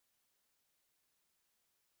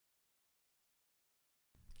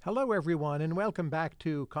Hello, everyone, and welcome back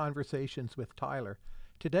to Conversations with Tyler.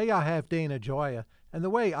 Today I have Dana Gioia, and the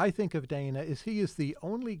way I think of Dana is he is the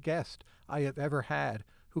only guest I have ever had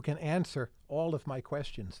who can answer all of my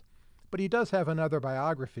questions. But he does have another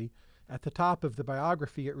biography. At the top of the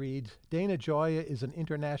biography it reads, Dana Gioia is an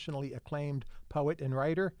internationally acclaimed poet and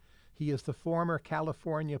writer. He is the former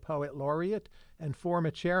California Poet Laureate and former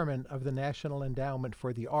chairman of the National Endowment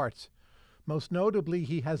for the Arts. Most notably,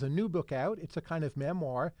 he has a new book out. It's a kind of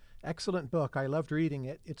memoir. Excellent book. I loved reading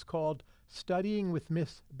it. It's called Studying with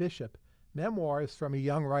Miss Bishop, Memoirs from a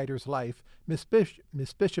Young Writer's Life. Miss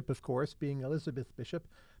Bishop, of course, being Elizabeth Bishop.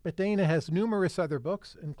 But Dana has numerous other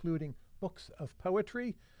books, including books of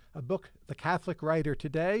poetry, a book, The Catholic Writer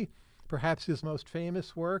Today. Perhaps his most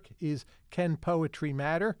famous work is Can Poetry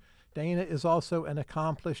Matter? Dana is also an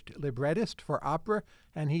accomplished librettist for opera,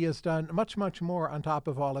 and he has done much, much more on top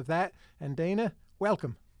of all of that. And Dana,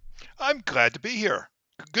 welcome. I'm glad to be here.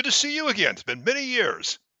 Good to see you again. It's been many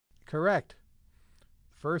years. Correct.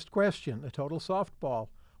 First question, a total softball.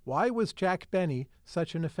 Why was Jack Benny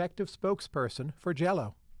such an effective spokesperson for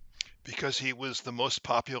Jell-O? Because he was the most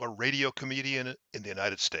popular radio comedian in the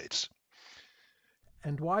United States.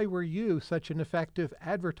 And why were you such an effective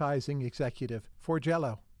advertising executive for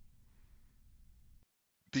Jell-O?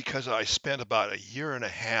 Because I spent about a year and a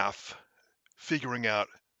half figuring out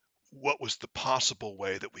what was the possible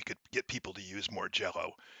way that we could get people to use more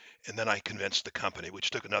Jell-O. And then I convinced the company, which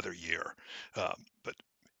took another year. But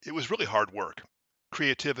it was really hard work,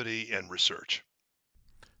 creativity and research.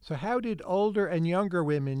 So how did older and younger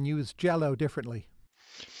women use Jell-O differently?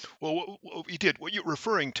 Well, what you're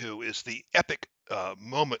referring to is the epic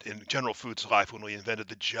moment in General Foods' life when we invented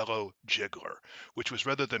the Jell-O jiggler, which was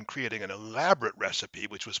rather than creating an elaborate recipe,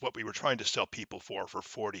 which was what we were trying to sell people for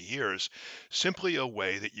 40 years, simply a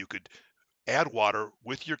way that you could add water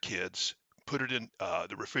with your kids, put it in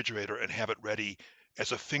the refrigerator, and have it ready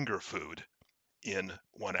as a finger food in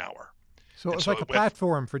 1 hour. So it And was so like a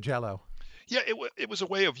platform for Jell-O. yeah, it was a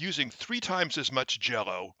way of using 3 times as much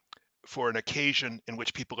Jell-O for an occasion in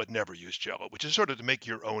which people had never used Jell-O, which is sort of to make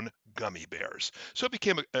your own gummy bears. So it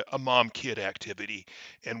became a mom-kid activity,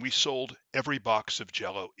 and we sold every box of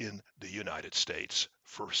Jell-O in the United States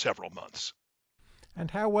for several months. And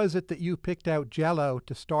how was it that you picked out Jell-O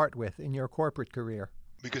to start with in your corporate career?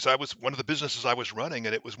 Because I was one of the businesses I was running,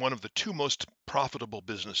 and it was one of the 2 most profitable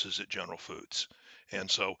businesses at General Foods. And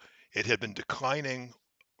so it had been declining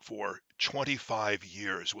for 25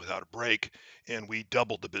 years without a break, and we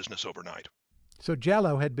doubled the business overnight. So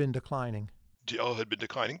Jell-O had been declining. Jell-O had been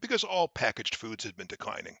declining because all packaged foods had been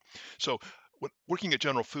declining. So working at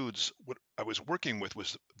General Foods, what I was working with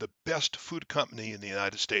was the best food company in the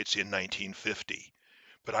United States in 1950,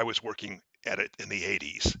 but I was working at it in the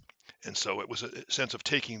 80s. And so it was a sense of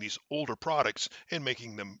taking these older products and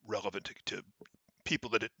making them relevant to people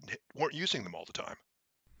that weren't using them all the time.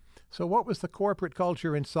 So what was the corporate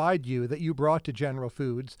culture inside you that you brought to General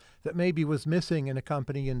Foods that maybe was missing in a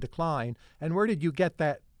company in decline? And where did you get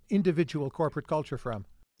that individual corporate culture from?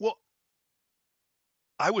 Well,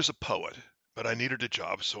 I was a poet, but I needed a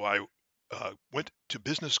job, so I went to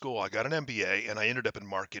business school. I got an MBA, and I ended up in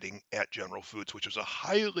marketing at General Foods, which was a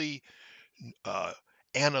highly uh,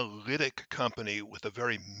 analytic company with a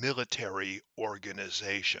very military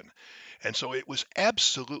organization. And so it was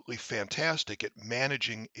absolutely fantastic at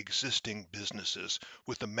managing existing businesses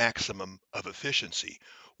with the maximum of efficiency.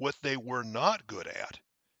 What they were not good at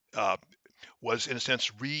uh, was, in a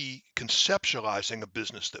sense, reconceptualizing a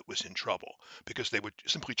business that was in trouble because they would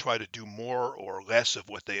simply try to do more or less of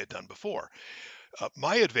what they had done before.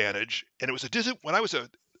 My advantage, and it was when I was an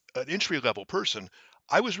entry level person,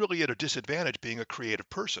 I was really at a disadvantage being a creative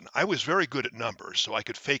person. I was very good at numbers, so I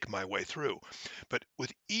could fake my way through. But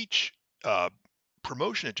with each uh,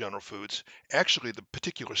 promotion at General Foods, actually the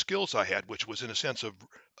particular skills I had, which was in a sense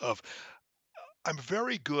of I'm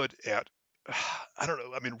very good at I don't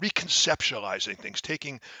know, I mean, reconceptualizing things,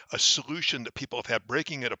 taking a solution that people have had,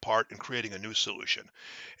 breaking it apart and creating a new solution.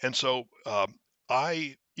 And so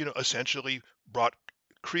I, essentially brought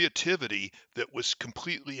creativity that was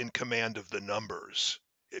completely in command of the numbers.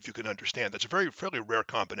 If you can understand, that's a fairly rare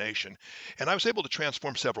combination. And I was able to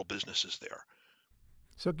transform several businesses there.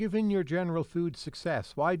 So given your General Foods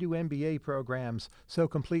success, why do MBA programs so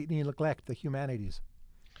completely neglect the humanities?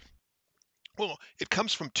 Well, it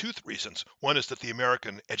comes from two reasons. One is that the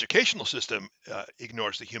American educational system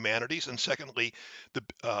ignores the humanities, and secondly,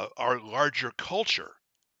 our larger culture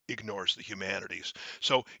ignores the humanities.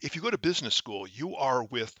 So if you go to business school, you are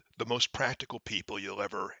with the most practical people you'll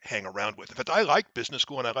ever hang around with. In fact, I liked business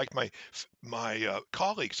school, and I liked my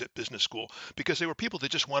colleagues at business school because they were people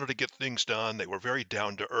that just wanted to get things done. They were very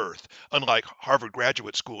down to earth, unlike Harvard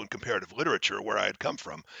Graduate School in comparative literature, where I had come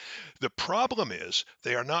from. The problem is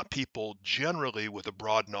they are not people generally with a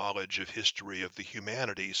broad knowledge of history of the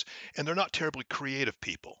humanities, and they're not terribly creative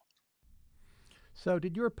people. So,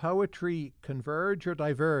 did your poetry converge or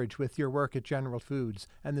diverge with your work at General Foods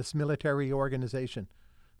and this military organization?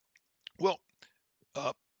 Well,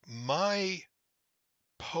 uh, my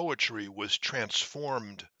poetry was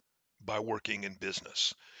transformed by working in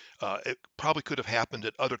business. It probably could have happened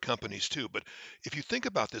at other companies too, but if you think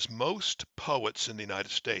about this, most poets in the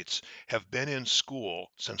United States have been in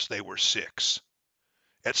school since they were 6.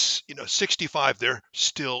 At 65, they're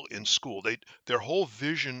still in school. Their whole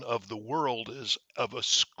vision of the world is of a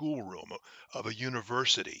schoolroom, of a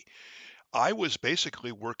university. I was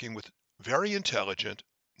basically working with very intelligent,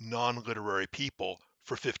 non-literary people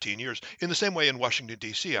for 15 years. In the same way in Washington,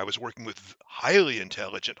 D.C., I was working with highly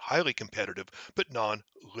intelligent, highly competitive, but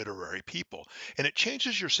non-literary people. And it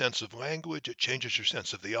changes your sense of language, it changes your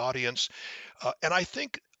sense of the audience. And I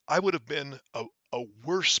think I would have been a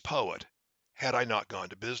worse poet had I not gone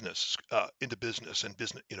to into business and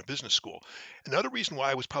business school. Another reason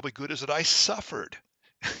why I was probably good is that I suffered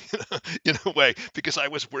in a way, because I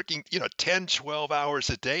was working, 10, 12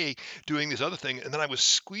 hours a day doing this other thing. And then I was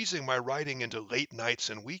squeezing my writing into late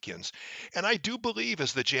nights and weekends. And I do believe,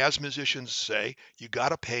 as the jazz musicians say, you got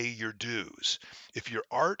to pay your dues. If your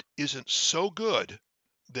art isn't so good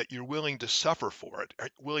that you're willing to suffer for it, or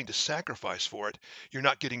willing to sacrifice for it, you're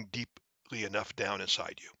not getting deeply enough down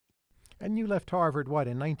inside you. And you left Harvard, what,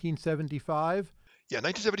 in 1975? Yeah,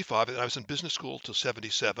 1975, and I was in business school till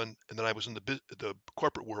 77, and then I was in the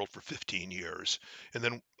corporate world for 15 years, and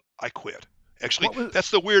then I quit. Actually, What was,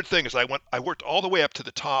 that's the weird thing is I worked all the way up to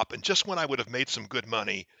the top, and just when I would have made some good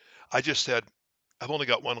money, I just said, I've only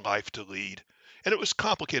got one life to lead. And it was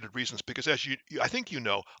complicated reasons because I think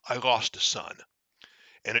I lost a son,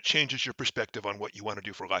 and it changes your perspective on what you want to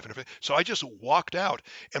do for life and everything. So I just walked out,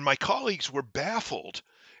 and my colleagues were baffled.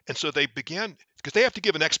 And so they began, because they have to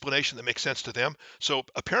give an explanation that makes sense to them. So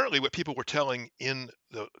apparently, what people were telling in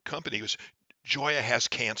the company was, Gioia has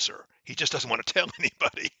cancer. He just doesn't want to tell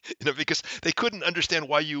anybody, because they couldn't understand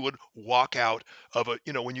why you would walk out of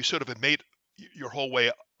when you sort of had made your whole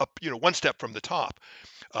way up, one step from the top.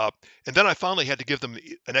 Uh, and then I finally had to give them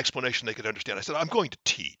an explanation they could understand. I said, I'm going to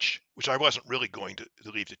teach, which I wasn't really going to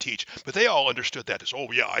leave to teach, but they all understood that as, oh,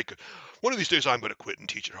 yeah, I could. One of these days, I'm going to quit and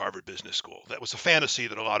teach at Harvard Business School. That was a fantasy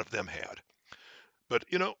that a lot of them had. But,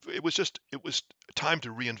 it was time to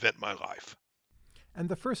reinvent my life. and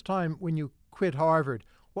the first time when you quit Harvard,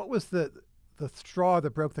 what was the straw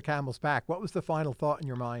that broke the camel's back? What was the final thought in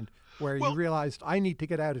your mind where you Well, realized, I need to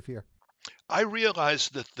get out of here? I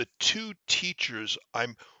realized that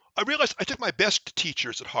I realized I took my best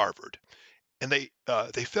teachers at Harvard, and they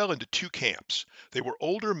fell into two camps. They were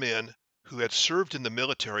older men who had served in the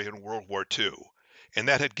military in World War II, and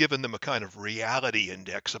that had given them a kind of reality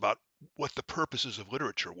index about what the purposes of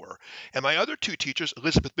literature were. And my other two teachers,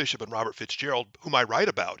 Elizabeth Bishop and Robert Fitzgerald, whom I write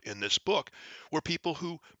about in this book, were people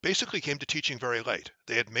who basically came to teaching very late.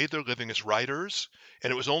 They had made their living as writers,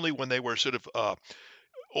 and it was only when they were sort of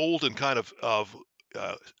old and kind of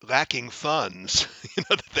lacking funds,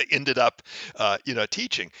 that they ended up,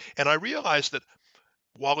 teaching. And I realized that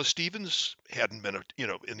Wallace Stevens hadn't been,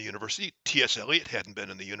 in the university. T.S. Eliot hadn't been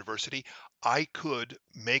in the university. I could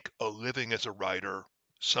make a living as a writer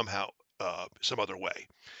somehow, some other way.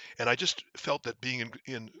 And I just felt that being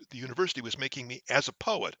in the university was making me, as a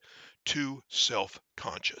poet, too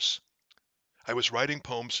self-conscious. I was writing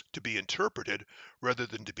poems to be interpreted rather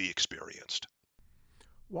than to be experienced.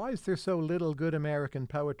 Why is there so little good American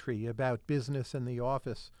poetry about business and the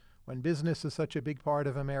office when business is such a big part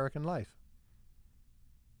of American life?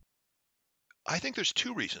 I think there's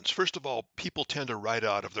two reasons. First of all, people tend to write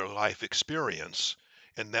out of their life experience,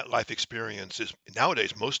 and that life experience is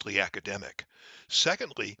nowadays mostly academic.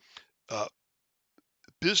 Secondly, uh,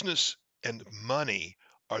 business and money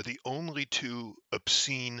are the only two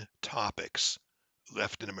obscene topics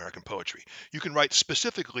left in American poetry. You can write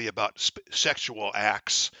specifically about sexual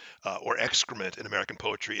acts or excrement in American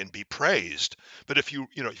poetry and be praised, but if you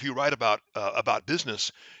write about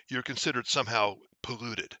business, you're considered somehow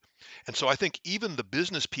polluted. And so I think even the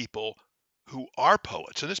business people who are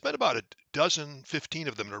poets, and there's been about a dozen, 15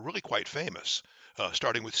 of them that are really quite famous,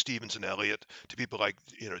 starting with Stevens and Eliot to people like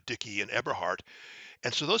Dickey and Eberhard.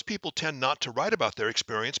 And so those people tend not to write about their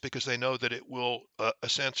experience because they know that it will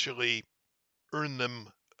essentially earn them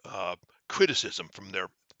uh, criticism from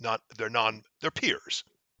their peers.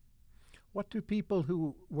 What do people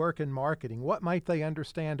who work in marketing, what might they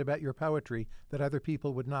understand about your poetry that other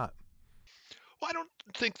people would not? Well, I don't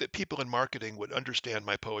think that people in marketing would understand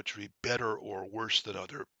my poetry better or worse than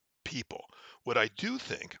other people. What I do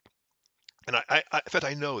think, and in fact,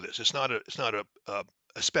 I know this. It's not a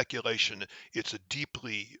speculation. It's a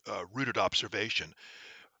deeply rooted observation.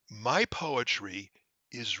 My poetry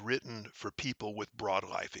is written for people with broad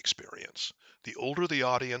life experience. The older the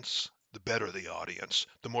audience, the better the audience.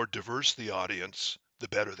 The more diverse the audience, the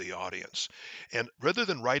better the audience. And rather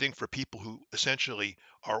than writing for people who essentially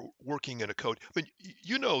are working in a code, I mean,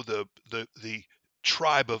 you know the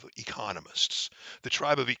tribe of economists. The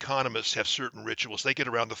tribe of economists have certain rituals. They get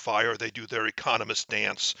around the fire, they do their economist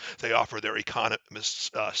dance, they offer their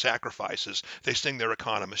economists sacrifices, they sing their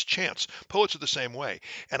economist chants. Poets are the same way.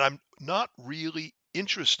 And I'm not really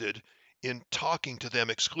interested in talking to them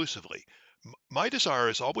exclusively. My desire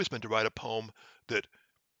has always been to write a poem that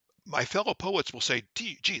my fellow poets will say,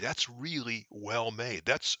 gee, that's really well made.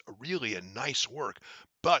 That's really a nice work,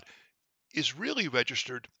 but is really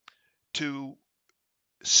registered to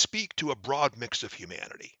speak to a broad mix of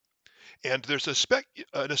humanity. And there's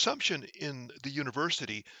an assumption in the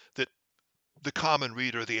university that the common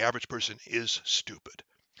reader, the average person, is stupid.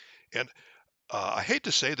 And I hate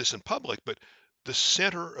to say this in public, but the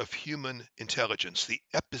center of human intelligence, the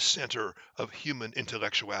epicenter of human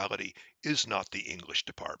intellectuality, is not the English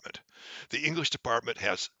department. The English department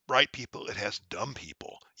has bright people, it has dumb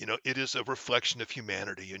people. You know, it is a reflection of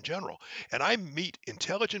humanity in general. And I meet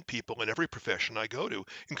intelligent people in every profession I go to,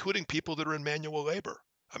 including people that are in manual labor.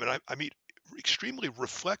 I mean, I meet extremely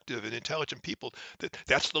reflective and intelligent people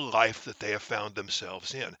that's the life that they have found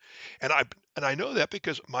themselves in. And I know that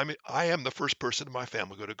because I am the first person in my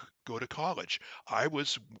family go to college. I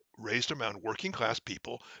was raised around working class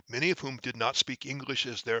people, many of whom did not speak English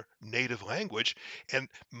as their native language, and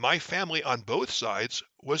my family on both sides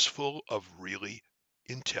was full of really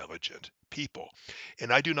intelligent people.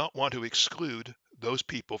 And I do not want to exclude those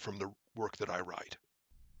people from the work that I write.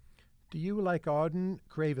 Do you, like Auden,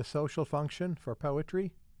 crave a social function for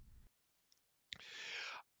poetry?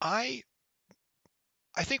 I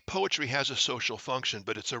I think poetry has a social function,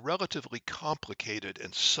 but it's a relatively complicated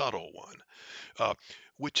and subtle one, uh,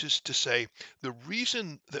 which is to say, the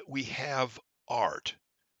reason that we have art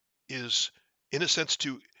is, in a sense,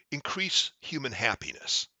 to increase human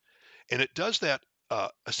happiness. And it does that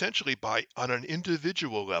essentially by, on an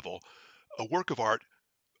individual level, a work of art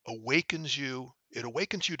awakens you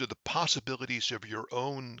to the possibilities of your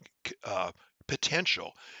own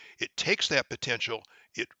potential. It takes that potential,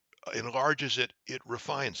 it enlarges it, it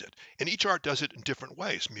refines it. And each art does it in different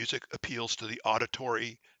ways. Music appeals to the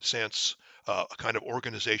auditory sense, a kind of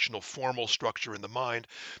organizational formal structure in the mind.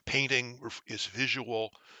 Painting is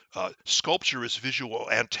visual. Sculpture is visual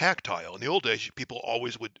and tactile. In the old days, people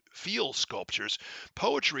always would feel sculptures.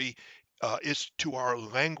 Poetry is to our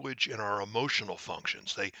language and our emotional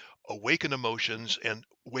functions. They awaken emotions and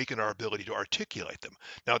awaken our ability to articulate them.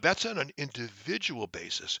 Now, that's on an individual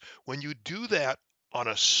basis. When you do that on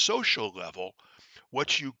a social level,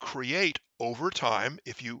 what you create over time,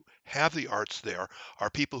 if you have the arts there, are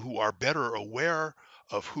people who are better aware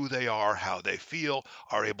of who they are, how they feel,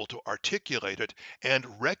 are able to articulate it,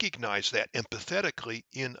 and recognize that empathetically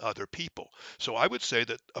in other people. So I would say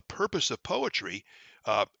that a purpose of poetry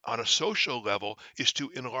on a social level is to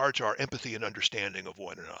enlarge our empathy and understanding of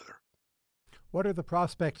one another. What are the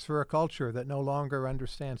prospects for a culture that no longer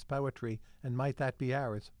understands poetry, and might that be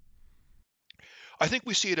ours? I think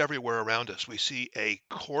we see it everywhere around us. We see a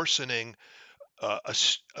coarsening, a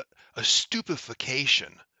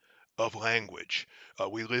stupefaction of language.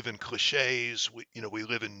 We live in cliches. We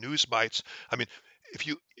live in news bites. I mean, if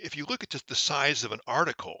you look at just the size of an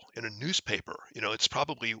article in a newspaper, it's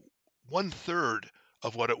probably one third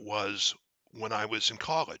of what it was when I was in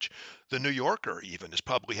college. The New Yorker even is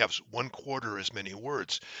probably has one quarter as many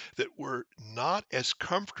words that were not as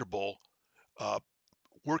comfortable uh,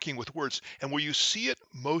 working with words. And where you see it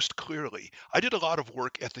most clearly, I did a lot of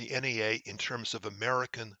work at the NEA in terms of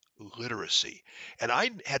American literacy, and I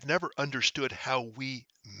had never understood how we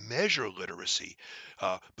measure literacy.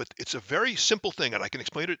 But it's a very simple thing, and I can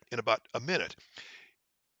explain it in about a minute.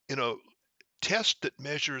 In a test that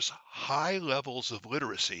measures high levels of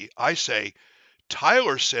literacy, I say,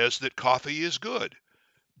 Tyler says that coffee is good.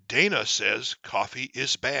 Dana says coffee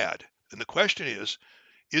is bad. And the question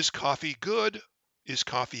is coffee good? Is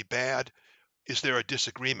coffee bad? Is there a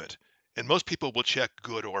disagreement? And most people will check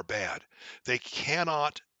good or bad. They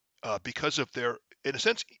cannot, because of their, in a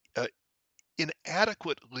sense, uh,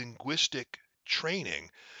 inadequate linguistic training,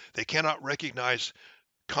 they cannot recognize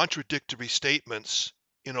contradictory statements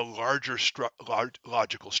in a larger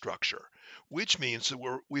logical structure, which means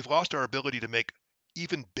that we've lost our ability to make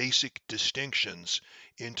even basic distinctions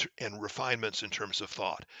and refinements in terms of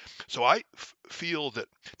thought. So I feel that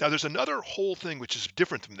now there's another whole thing which is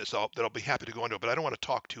different from this that I'll be happy to go into, but I don't want to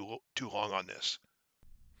talk too long on this.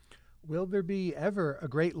 Will there be ever a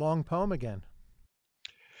great long poem again?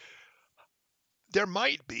 There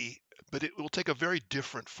might be, but it will take a very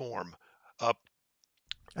different form. Uh,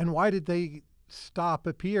 And why did they stop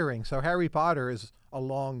appearing? So Harry Potter is a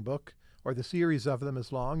long book, or the series of them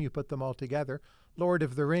is long. You put them all together. Lord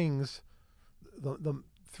of the Rings, the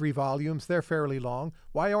three volumes, they're fairly long.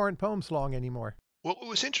 Why aren't poems long anymore? Well, it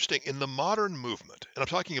was interesting in the modern movement, and I'm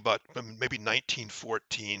talking about maybe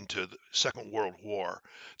 1914 to the Second World War,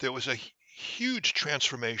 there was a huge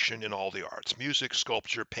transformation in all the arts, music,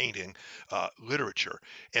 sculpture, painting, literature.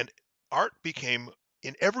 And art became,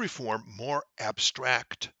 in every form, more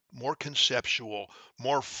abstract, more conceptual,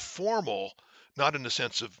 more formal, not in the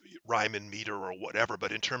sense of rhyme and meter or whatever,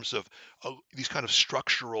 but in terms of these kind of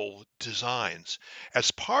structural designs.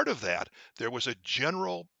 As part of that, there was a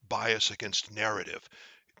general bias against narrative.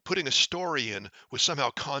 Putting a story in was somehow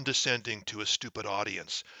condescending to a stupid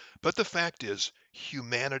audience. But the fact is,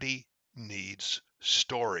 humanity needs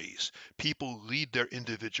stories. People lead their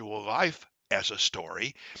individual life as a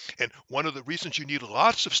story. And one of the reasons you need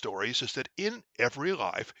lots of stories is that in every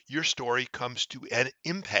life, your story comes to an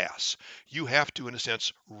impasse. You have to, in a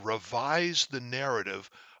sense, revise the narrative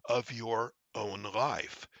of your own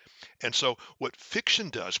life. And so, what fiction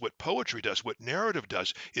does, what poetry does, what narrative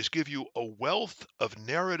does is give you a wealth of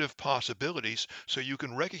narrative possibilities so you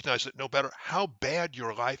can recognize that no matter how bad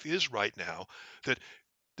your life is right now, that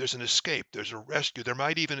there's an escape, there's a rescue. There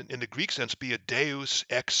might even, in the Greek sense, be a deus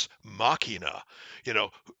ex machina, you know,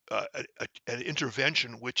 an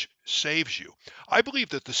intervention which saves you. I believe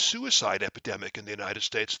that the suicide epidemic in the United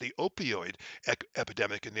States, the opioid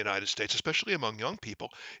epidemic in the United States, especially among young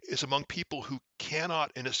people, is among people who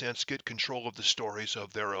cannot, in a sense, get control of the stories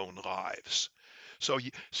of their own lives. So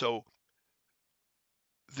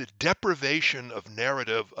the deprivation of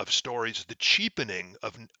narrative of stories, the cheapening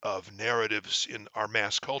of narratives in our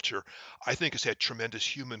mass culture, I think has had tremendous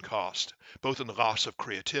human cost, both in the loss of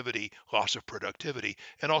creativity, loss of productivity,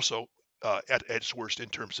 and also at its worst in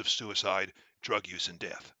terms of suicide, drug use, and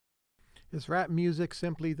death. Is rap music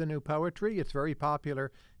simply the new poetry? It's very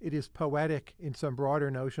popular. It is poetic in some broader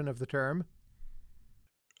notion of the term.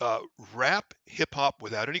 Uh, Rap, hip hop,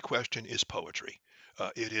 without any question, is poetry.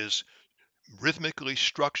 It is rhythmically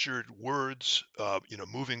structured words,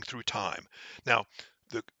 moving through time. Now,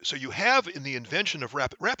 so you have in the invention of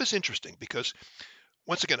rap. Rap is interesting because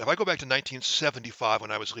once again, if I go back to 1975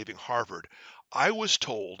 when I was leaving Harvard, I was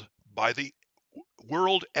told by the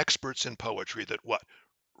world experts in poetry that what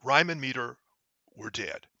rhyme and meter were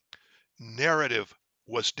dead. Narrative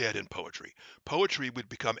was dead in poetry. Poetry would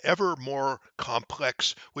become ever more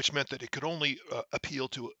complex, which meant that it could only appeal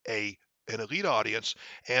to an elite audience,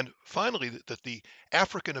 and finally that the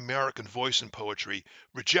African American voice in poetry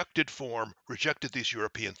rejected form, rejected these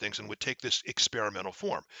European things, and would take this experimental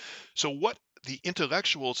form. So what the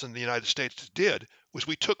intellectuals in the United States did was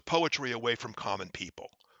we took poetry away from common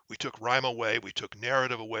people. We took rhyme away, we took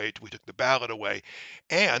narrative away, we took the ballad away,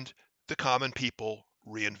 and the common people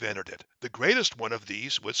reinvented it. The greatest one of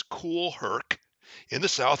these was Kool Herc in the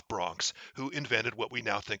South Bronx, who invented what we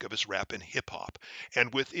now think of as rap and hip hop.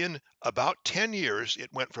 And within about 10 years,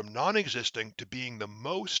 it went from non existing to being the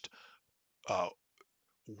most uh,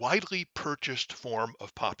 widely purchased form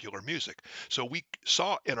of popular music. So we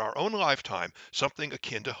saw in our own lifetime something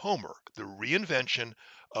akin to Homer, the reinvention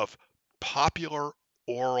of popular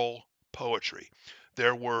oral poetry.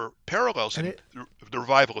 There were parallels And in it the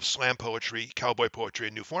revival of slam poetry, cowboy poetry,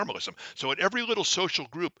 and new formalism. So, in every little social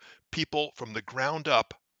group, people from the ground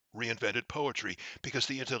up reinvented poetry because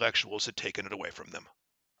the intellectuals had taken it away from them.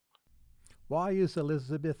 Why is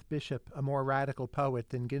Elizabeth Bishop a more radical poet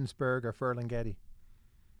than Ginsberg or Ferlinghetti?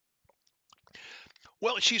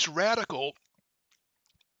 Well, she's radical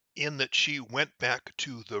in that she went back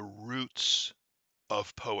to the roots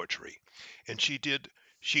of poetry. And she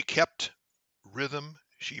kept rhythm,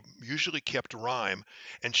 she usually kept rhyme,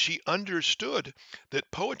 and she understood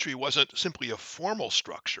that poetry wasn't simply a formal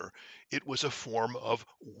structure, it was a form of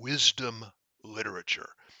wisdom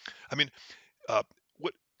literature. I mean, uh,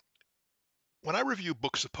 what, when I review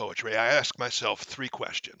books of poetry, I ask myself three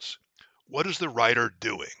questions. What is the writer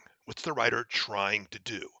doing? What's the writer trying to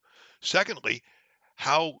do? Secondly,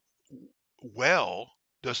 how well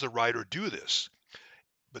does the writer do this?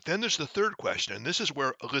 But then there's the third question, and this is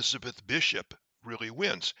where Elizabeth Bishop really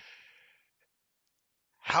wins.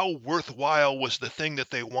 How worthwhile was the thing that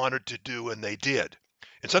they wanted to do and they did?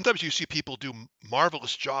 And sometimes you see people do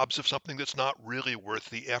marvelous jobs of something that's not really worth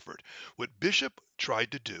the effort. What Bishop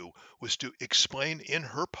tried to do was to explain in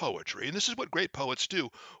her poetry, and this is what great poets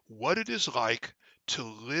do, what it is like to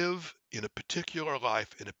live in a particular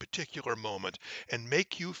life in a particular moment and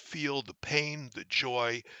make you feel the pain, the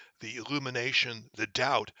joy, the illumination, the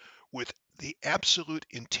doubt with the absolute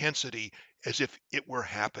intensity as if it were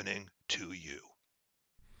happening to you.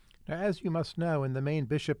 Now, as you must know, in the main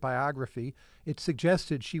Bishop biography, it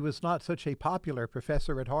suggested she was not such a popular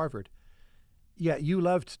professor at Harvard. Yet you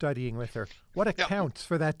loved studying with her. What Yeah, accounts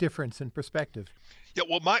for that difference in perspective? yeah.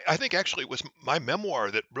 Well, I think actually it was my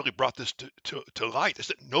memoir that really brought this to light. Is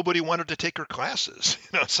that nobody wanted to take her classes,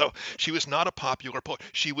 So she was not a popular poet.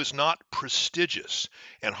 She was not prestigious,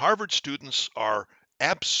 and Harvard students are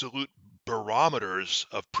absolute barometers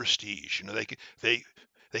of prestige. They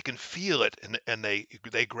can feel it, and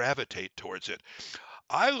they gravitate towards it.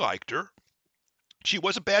 I liked her. She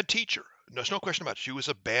was a bad teacher. There's no question about it. She was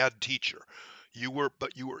a bad teacher.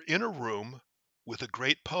 But you were in a room with a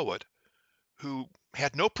great poet who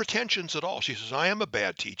had no pretensions at all. She says, I am a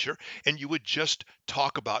bad teacher. And you would just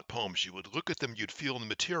talk about poems. You would look at them, you'd feel the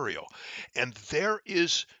material. And there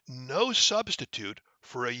is no substitute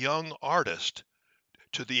for a young artist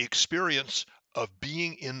to the experience of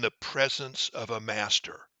being in the presence of a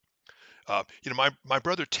master. My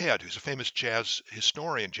brother Ted, who's a famous jazz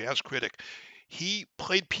historian, jazz critic, he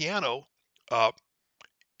played piano, uh,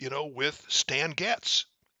 with Stan Getz.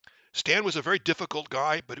 Stan was a very difficult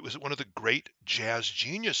guy, but it was one of the great jazz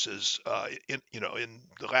geniuses in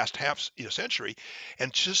the last half century.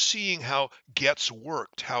 And just seeing how Getz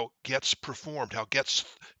worked, how Getz performed, how Getz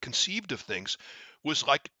conceived of things was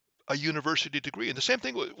like a university degree. And the same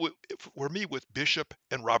thing for me with Bishop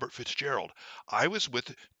and Robert Fitzgerald. I was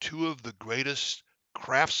with two of the greatest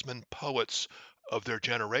craftsmen poets of their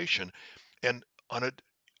generation, and on a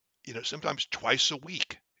sometimes twice a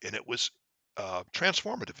week, and it was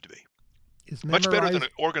transformative to me. Is Much better than memorize an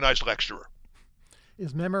organized lecturer.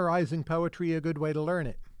 is memorizing poetry a good way to learn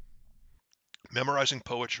it? Memorizing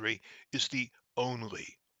poetry is the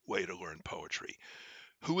only way to learn poetry.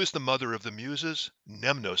 Who is the mother of the muses?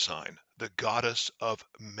 Mnemosyne, the goddess of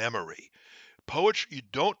memory. Poetry, you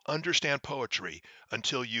don't understand poetry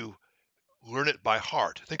until you learn it by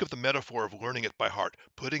heart. Think of the metaphor of learning it by heart,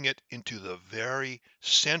 putting it into the very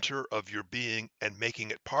center of your being and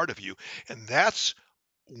making it part of you. And that's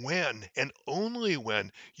when, and only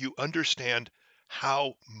when, you understand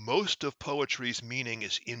how most of poetry's meaning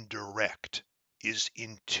is indirect, is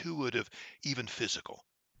intuitive, even physical.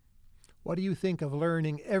 What do you think of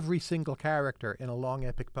learning every single character in a long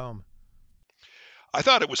epic poem? I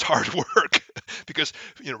thought it was hard work because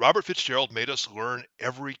Robert Fitzgerald made us learn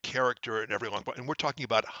every character in every long poem, and we're talking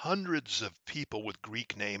about hundreds of people with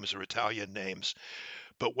Greek names or Italian names.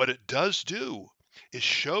 But what it does do is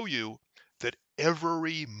show you that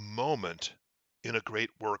every moment in a great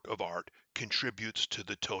work of art contributes to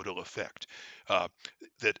the total effect. Uh,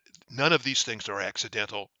 that none of these things are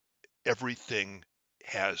accidental. Everything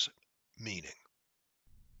has meaning.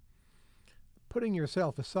 Putting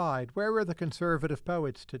yourself aside, where are the conservative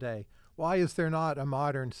poets today? Why is there not a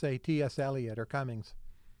modern, say, T.S. Eliot or Cummings?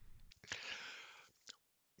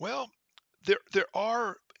 Well, there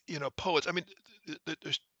are poets. I mean,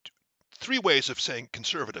 there's three ways of saying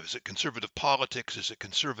conservative. Is it conservative politics? Is it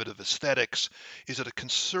conservative aesthetics? Is it a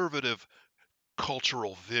conservative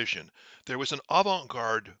cultural vision? There was an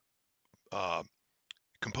avant-garde uh,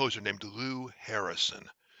 composer named Lou Harrison,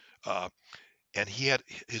 uh, and he had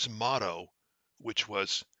his motto, which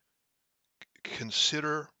was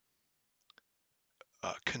consider,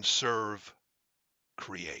 conserve,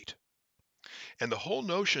 create. And the whole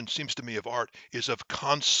notion, seems to me, of art is of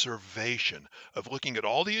conservation, of looking at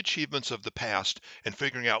all the achievements of the past and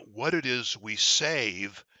figuring out what it is we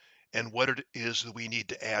save and what it is that we need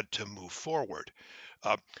to add to move forward.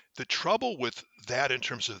 Uh, the trouble with that in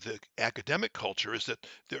terms of the academic culture is that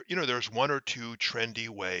there's one or two trendy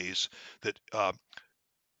ways that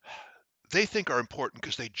they think are important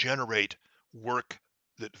because they generate work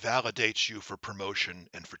that validates you for promotion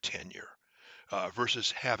and for tenure,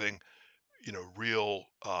 versus having real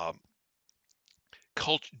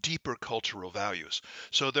deeper cultural values.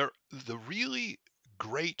 So they're the really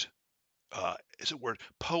great, as it were,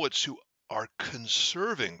 poets who are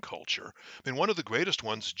conserving culture. I mean, one of the greatest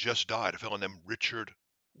ones just died, a fellow named Richard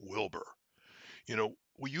Wilbur.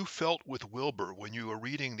 What you felt with Wilbur when you were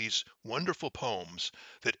reading these wonderful poems,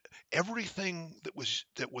 that everything that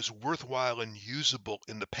was worthwhile and usable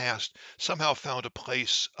in the past somehow found a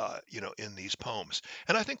place, in these poems.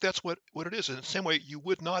 And I think that's what it is. In the same way, you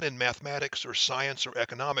would not in mathematics or science or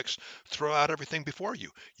economics throw out everything before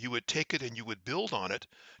you. You would take it and you would build on it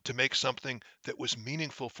to make something that was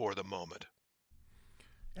meaningful for the moment.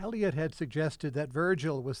 Eliot had suggested that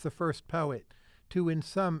Virgil was the first poet to, in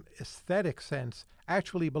some aesthetic sense,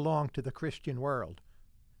 actually belong to the Christian world.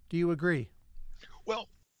 Do you agree? Well,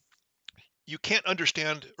 you can't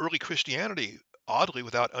understand early Christianity, oddly,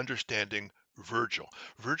 without understanding Virgil.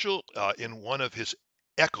 Virgil, in one of his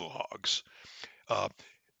eclogues, uh,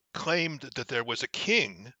 claimed that there was a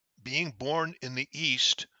king being born in the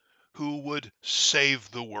East who would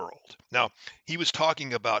save the world. Now, he was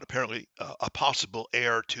talking about apparently a possible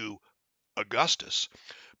heir to Augustus,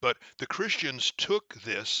 but the Christians took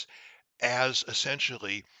this as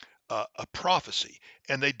essentially a prophecy.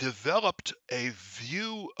 And they developed a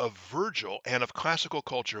view of Virgil and of classical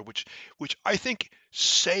culture, which I think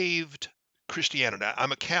saved Christianity.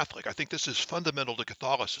 I'm a Catholic. I think this is fundamental to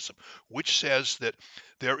Catholicism, which says that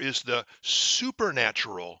there is the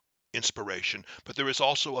supernatural inspiration, but there is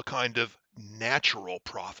also a kind of natural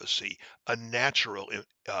prophecy, a natural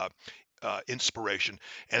uh, inspiration.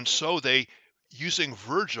 And so using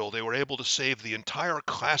Virgil, they were able to save the entire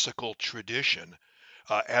classical tradition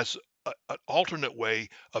as an alternate way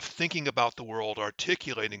of thinking about the world,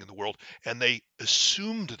 articulating the world, and they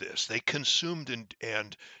assumed this, they consumed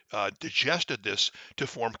and digested this to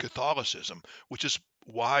form Catholicism, which is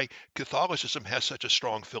why Catholicism has such a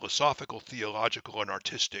strong philosophical, theological, and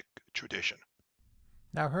artistic tradition.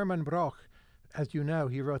 Now, Hermann Broch, as you know,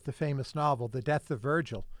 he wrote the famous novel, The Death of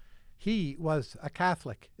Virgil. He was a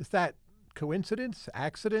Catholic. Is that coincidence,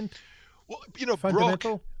 accident, Well,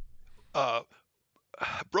 fundamental? uh,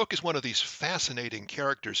 Brooke is one of these fascinating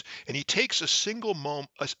characters, and he takes a single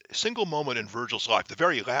moment in Virgil's life, the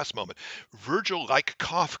very last moment. Virgil, like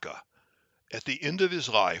Kafka, at the end of his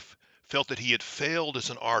life, felt that he had failed as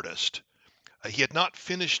an artist. He had not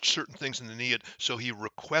finished certain things in the Aeneid, so he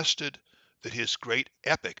requested that his great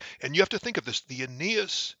epic, and you have to think of this, the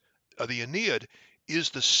Aeneid is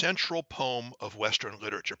the central poem of Western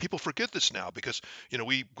literature. People forget this now because,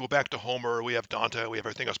 we go back to Homer, we have Dante, we have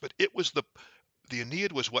everything else, but the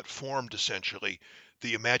Aeneid was what formed essentially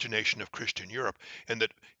the imagination of Christian Europe, and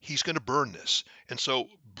that he's going to burn this. And so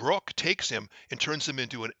Brooke takes him and turns him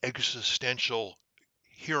into an existential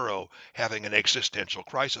hero having an existential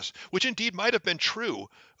crisis, which indeed might have been true.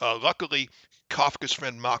 Luckily, Kafka's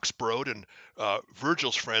friend Max Brod and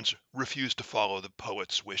Virgil's friends refused to follow the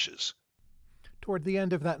poet's wishes. Toward the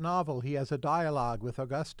end of that novel, he has a dialogue with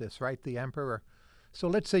Augustus, right, the emperor. So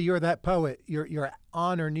let's say you're that poet, you're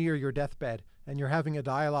on or near your deathbed, and you're having a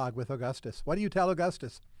dialogue with Augustus. What do you tell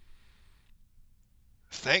Augustus?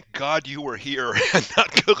 Thank God you were here and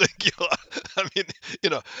not Caligula. I mean, you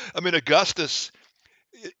know, Augustus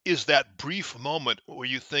is that brief moment where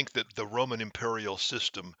you think that the Roman imperial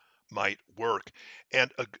system might work.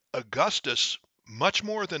 And Augustus, much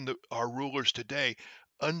more than our rulers today,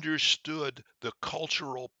 understood the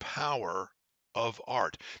cultural power of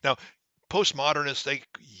art. Now, postmodernists,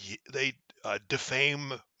 they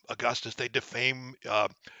defame Augustus, they defame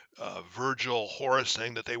Virgil, Horace,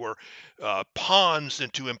 saying that they were pawns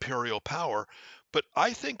into imperial power. But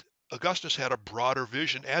I think Augustus had a broader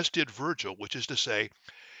vision, as did Virgil, which is to say,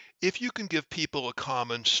 if you can give people a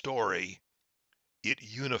common story, it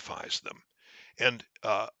unifies them. And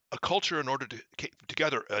a culture, in order to keep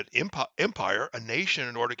together, an empire, a nation,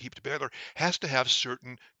 in order to keep together, has to have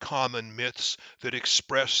certain common myths that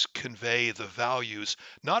express, convey the values,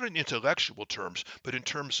 not in intellectual terms, but in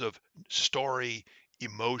terms of story,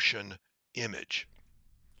 emotion, image.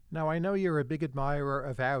 Now, I know you're a big admirer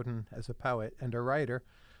of Auden as a poet and a writer.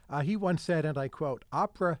 He once said, and I quote,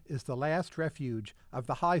 "Opera is the last refuge of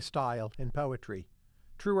the high style in poetry."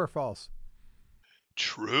 True or false?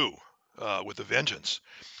 True, with a vengeance.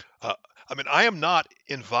 Uh, I am not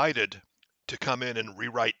invited to come in and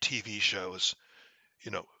rewrite TV shows.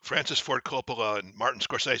 Francis Ford Coppola and Martin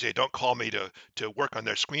Scorsese don't call me to work on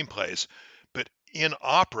their screenplays, but in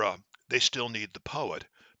opera, they still need the poet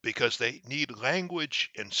because they need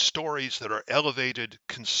language and stories that are elevated,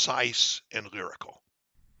 concise, and lyrical.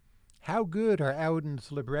 How good are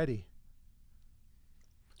Auden's libretti?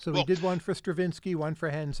 So he Well, did one for Stravinsky, one for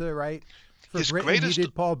Henze, right? For his Britten, he greatest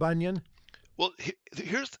did Paul Bunyan. well,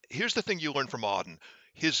 here's the thing you learn from Auden.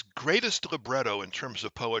 His greatest libretto in terms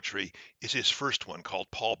of poetry is his first one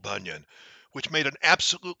called Paul Bunyan, which made an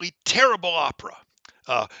absolutely terrible opera.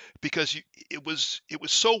 uh, because it was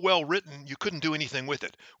so well written you couldn't do anything with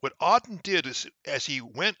it. What Auden did is, as he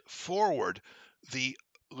went forward, the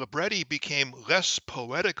libretti became less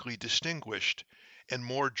poetically distinguished and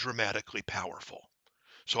more dramatically powerful.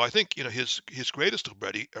 So I think his greatest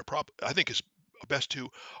libretti, I think his best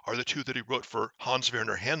two are the two that he wrote for Hans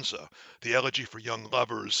Werner Henze, the Elegy for Young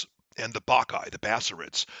Lovers and the Bacchae, the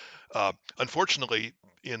Bassarids. Unfortunately,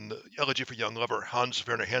 in the Elegy for Young Lover, Hans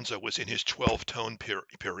Werner Henze was in his 12-tone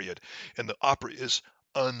period, and the opera is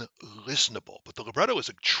unlistenable. But the libretto is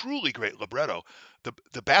a truly great libretto.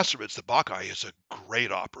 The Bassarids, the Bacchae, is a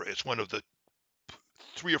great opera. It's one of the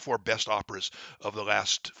three or four best operas of the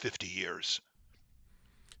last 50 years.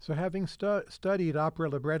 So, having studied opera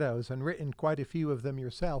librettos and written quite a few of them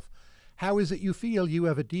yourself, how is it you feel you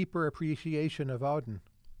have a deeper appreciation of Auden?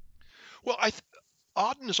 Well,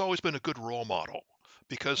 Auden has always been a good role model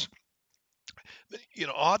because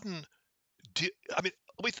Auden did. I mean,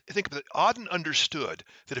 let me think of it. Auden understood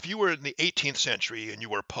that if you were in the 18th century and you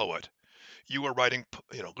were a poet, you were writing,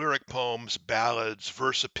 lyric poems, ballads,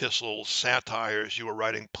 verse epistles, satires. You were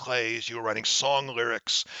writing plays. You were writing song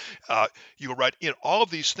lyrics. You were writing, all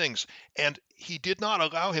of these things. And he did not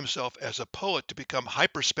allow himself as a poet to become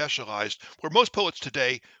hyper specialized, where most poets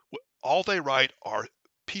today, all they write are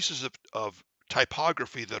pieces of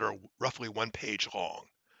typography that are roughly 1 page long.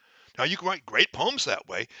 Now, you can write great poems that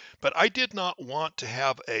way, but I did not want to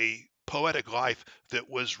have a poetic life that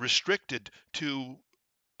was restricted to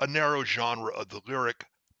a narrow genre of the lyric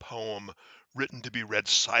poem written to be read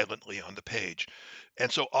silently on the page.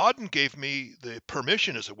 And so Auden gave me the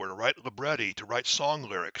permission, as it were, to write libretti, to write song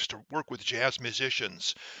lyrics, to work with jazz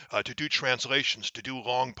musicians, to do translations, to do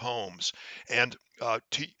long poems, and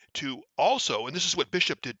to also, and this is what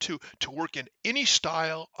Bishop did too, to work in any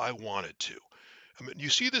style I wanted to. I mean, you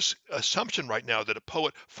see this assumption right now that a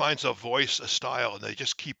poet finds a voice, a style, and they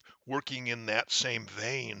just keep working in that same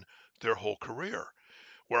vein their whole career.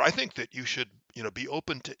 Where I think that you should, be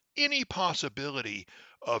open to any possibility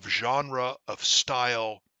of genre, of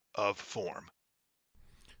style, of form.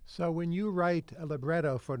 So, when you write a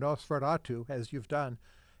libretto for Nosferatu, as you've done,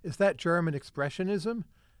 is that German expressionism?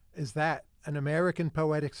 Is that an American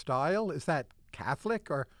poetic style? Is that Catholic?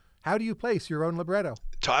 Or how do you place your own libretto?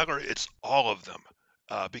 Tyler, it's all of them.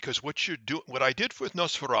 Because what I did with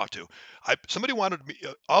Nosferatu, somebody wanted me,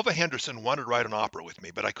 Alva Henderson wanted to write an opera with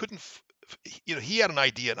me, but I couldn't. He had an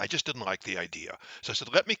idea, and I just didn't like the idea. So I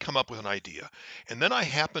said, let me come up with an idea. And then I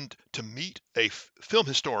happened to meet a film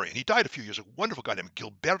historian. He died a few years ago. A wonderful guy named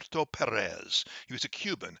Gilberto Perez. He was a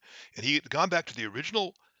Cuban, and he had gone back to the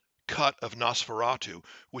original cut of Nosferatu,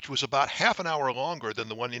 which was about half an hour longer than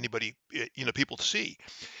the one anybody, people see.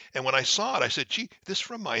 And when I saw it, I said, gee, this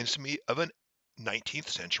reminds me of an 19th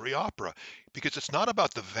century opera because it's not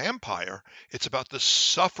about the vampire, it's about the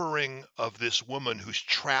suffering of this woman who's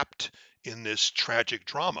trapped in this tragic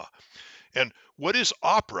drama. And what is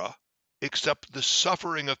opera except the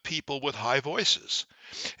suffering of people with high voices?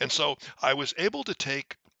 And so I was able to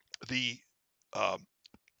take the uh,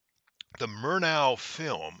 the Murnau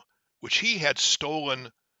film, which he had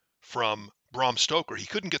stolen from Bram Stoker. He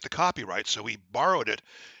couldn't get the copyright, so he borrowed it,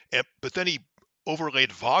 but then he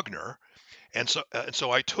overlaid Wagner, and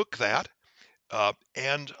so I took that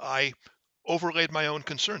and I overlaid my own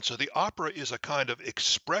concerns. So the opera is a kind of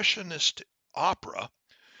expressionist opera,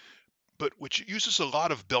 but which uses a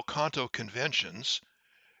lot of bel canto conventions,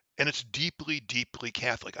 and it's deeply, deeply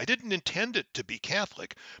Catholic. I didn't intend it to be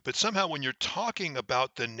Catholic, but somehow when you're talking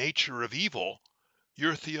about the nature of evil,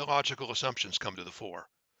 your theological assumptions come to the fore.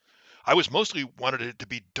 I was mostly wanted it to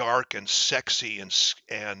be dark and sexy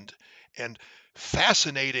and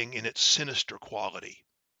fascinating in its sinister quality.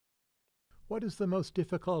 What is the most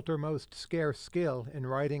difficult or most scarce skill in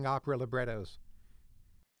writing opera librettos?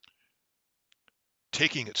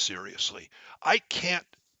 Taking it seriously. I can't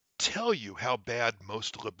tell you how bad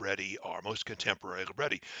most libretti are, most contemporary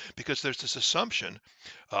libretti, because there's this assumption,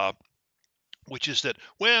 uh, which is that,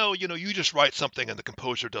 well, you just write something and the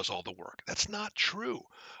composer does all the work. That's not true.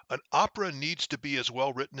 An opera needs to be as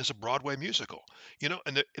well written as a Broadway musical.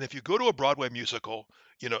 And if you go to a Broadway musical,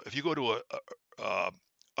 if you go to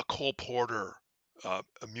a Cole Porter a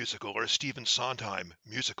musical or a Stephen Sondheim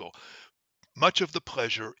musical, much of the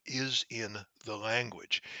pleasure is in the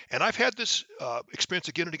language. And I've had this experience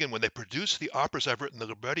again and again when they produce the operas I've written the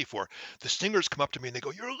libretti for. The singers come up to me and they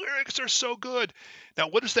go, "Your lyrics are so good." Now,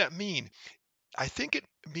 what does that mean? I think it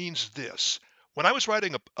means this. When I was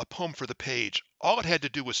writing a poem for the page, all it had to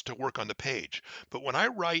do was to work on the page. But when I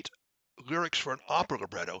write lyrics for an opera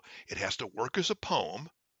libretto, it has to work as a poem,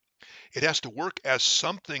 It has to work as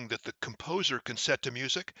something that the composer can set to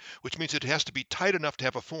music, which means it has to be tight enough to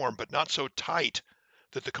have a form, but not so tight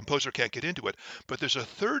that the composer can't get into it. But there's a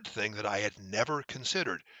third thing that I had never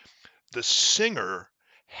considered. The singer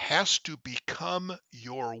has to become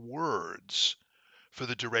your words for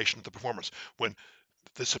the duration of the performance. When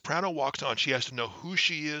the soprano walks on, she has to know who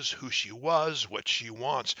she is, who she was, what she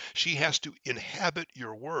wants. She has to inhabit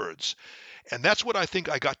your words. And that's what I think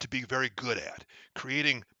I got to be very good at,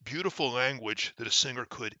 creating beautiful language that a singer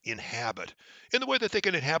could inhabit in the way that they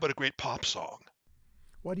can inhabit a great pop song.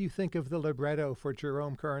 What do you think of the libretto for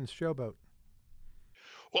Jerome Kern's Showboat?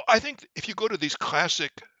 Well, I think if you go to these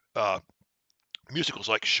classic uh, musicals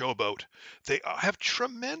like Showboat, they have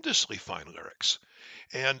tremendously fine lyrics.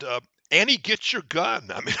 And Annie, get your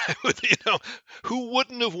gun. I mean, who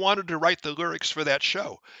wouldn't have wanted to write the lyrics for that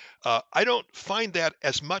show? I don't find that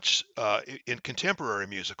as much in contemporary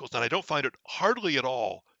musicals, and I don't find it hardly at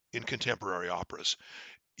all in contemporary operas.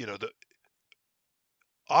 The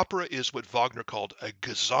opera is what Wagner called a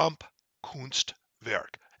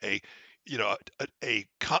Gesamtkunstwerk, a a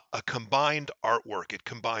combined artwork. It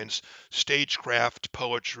combines stagecraft,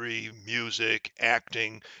 poetry, music,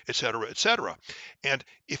 acting, etc., etc. And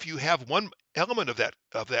if you have one element of that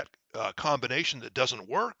combination that doesn't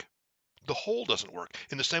work, the whole doesn't work.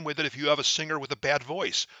 In the same way that if you have a singer with a bad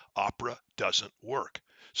voice, opera doesn't work.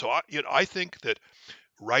 So I think that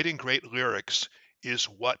writing great lyrics is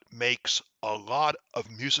what makes a lot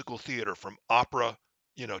of musical theater, from opera,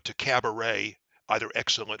 to cabaret, either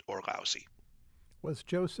excellent or lousy. Was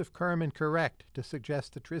Joseph Kerman correct to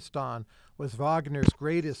suggest that Tristan was Wagner's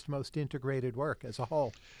greatest, most integrated work as a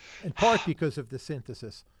whole, in part because of the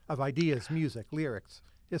synthesis of ideas, music, lyrics,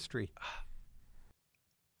 history?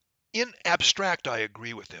 In abstract, I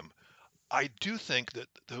agree with him. I do think that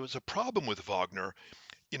there was a problem with Wagner.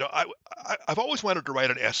 I've always wanted to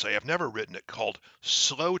write an essay. I've never written it, called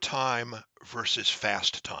 "Slow Time versus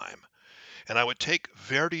Fast Time." And I would take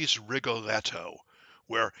Verdi's Rigoletto,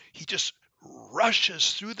 where he just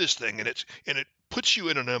rushes through this thing, and it puts you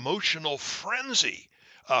in an emotional frenzy.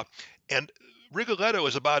 And Rigoletto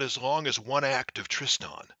is about as long as one act of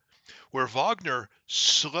Tristan, where Wagner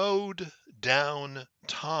slowed down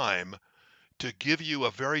time to give you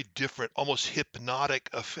a very different, almost hypnotic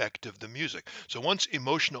effect of the music. So one's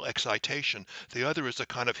emotional excitation, the other is a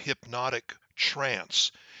kind of hypnotic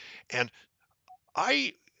trance. And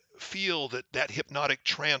I feel that hypnotic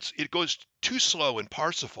trance, it goes too slow in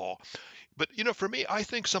Parsifal. But for me, I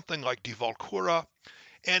think something like Die Walküre,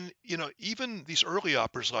 and even these early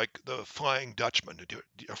operas like the Flying Dutchman,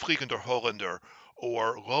 Vliegender Hollander,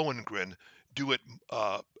 or Lohengrin, do it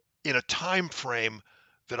in a time frame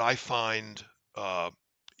that I find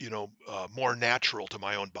more natural to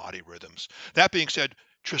my own body rhythms. That being said,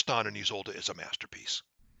 Tristan and Isolde is a masterpiece.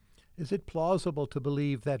 Is it plausible to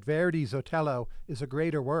believe that Verdi's Otello is a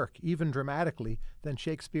greater work, even dramatically, than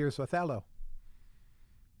Shakespeare's Othello?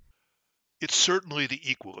 It's certainly the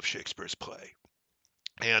equal of Shakespeare's play.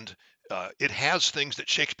 And it has things that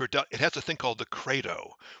Shakespeare does. It has a thing called the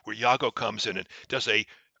credo, where Iago comes in and does a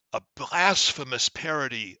blasphemous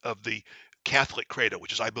parody of the Catholic credo,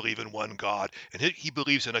 which is, I believe in one God, and he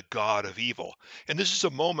believes in a God of evil. And this is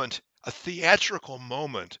a theatrical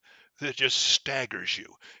moment that just staggers you.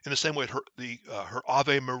 In the same way, her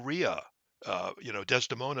Ave Maria,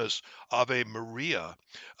 Desdemona's Ave Maria,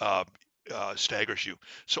 uh, staggers you.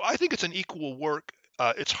 So I think it's an equal work.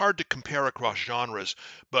 It's hard to compare across genres,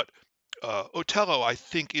 but Otello, I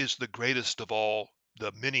think, is the greatest of all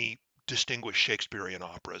the many distinguished Shakespearean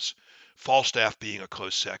operas. Falstaff being a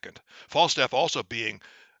close second. Falstaff also being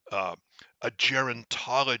uh, a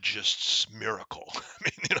gerontologist's miracle. I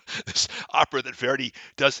mean, this opera that Verdi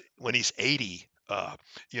does when he's 80,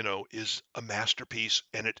 is a masterpiece,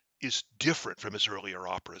 and it is different from his earlier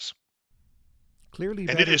operas. Clearly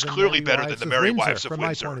And it better is than clearly Merry better than Wives the of Merry Windsor, Wives of from my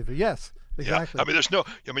point Windsor. of view. Yes, Yeah, I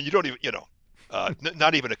exactly. mean, you don't even,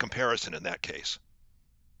 not even a comparison in that case.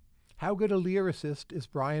 How good a lyricist is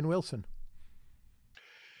Brian Wilson?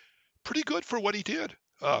 Pretty good for what he did.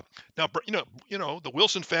 Now, the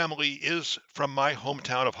Wilson family is from my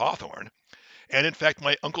hometown of Hawthorne, and in fact,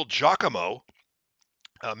 my uncle Giacomo,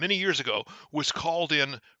 many years ago, was called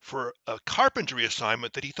in for a carpentry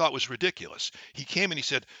assignment that he thought was ridiculous. He came and he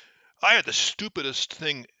said, "I had the stupidest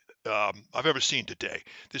thing I've ever seen today.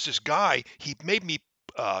 There's this guy, he made me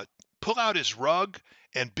uh, pull out his rug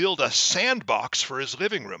and build a sandbox for his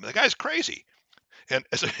living room. The guy's crazy." And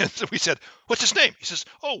so we said, "What's his name?" He says,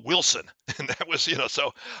 "Oh, Wilson." And that was,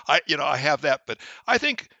 so I have that. But I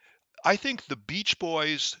think the Beach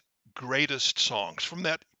Boys' greatest songs from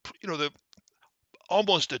that, the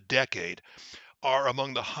almost a decade, are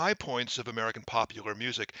among the high points of American popular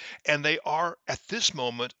music, and they are at this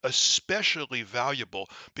moment especially valuable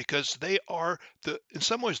because they are in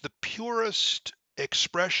some ways, the purest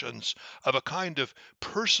expressions of a kind of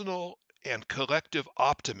personal and collective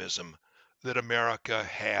optimism that America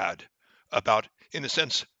had about, in a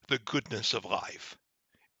sense, the goodness of life.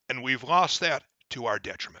 And we've lost that to our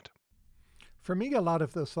detriment. For me, a lot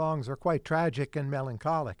of those songs are quite tragic and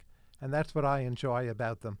melancholic, and that's what I enjoy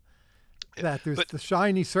about them. Yeah, That there's But the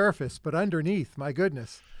shiny surface, but underneath, my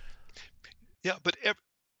goodness. yeah, but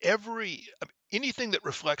every anything that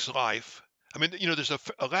reflects life. I mean, there's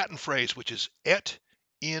a Latin phrase which is et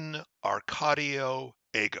in Arcadio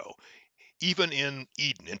ego. Even in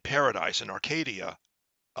Eden, in paradise, in Arcadia,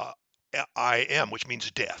 uh, I am, which means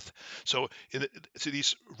death. So, so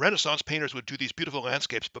these Renaissance painters would do these beautiful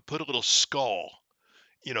landscapes, but put a little skull,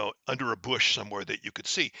 under a bush somewhere that you could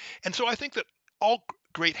see. And so I think that all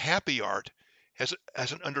great happy art has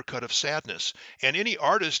an undercut of sadness, and any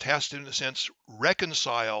artist has to, in a sense,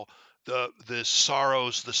 reconcile the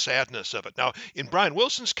sorrows, the sadness of it. Now, in Brian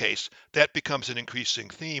Wilson's case, that becomes an increasing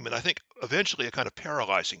theme, and I think eventually a kind of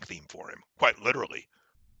paralyzing theme for him, quite literally.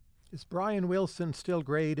 Is Brian Wilson still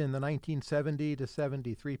great in the 1970 to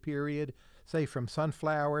 73 period, say from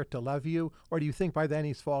Sunflower to Love You, or do you think by then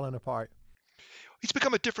he's fallen apart? He's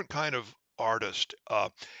become a different kind of artist,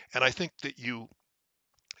 and I think that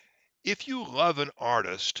if you love an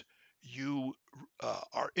artist, you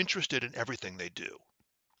are interested in everything they do.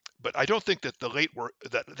 But I don't think that the late work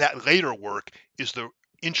that later work is the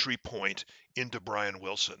entry point into Brian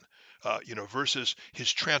Wilson, versus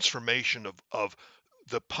his transformation of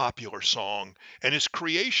the popular song and his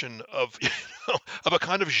creation of of a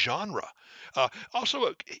kind of genre.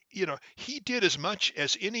 Also, he did as much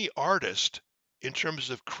as any artist in terms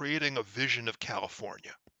of creating a vision of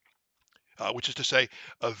California, which is to say,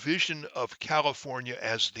 a vision of California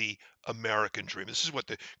as the American dream. This is what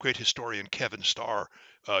the great historian Kevin Starr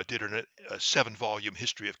did in a 7-volume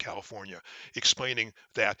history of California, explaining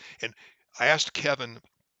that. And I asked Kevin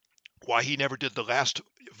why he never did the last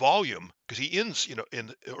volume, because he ends, in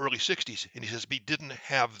the early 60s, and he says he didn't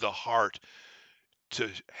have the heart to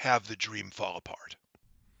have the dream fall apart.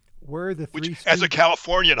 Were the Which, Three as a Stooges.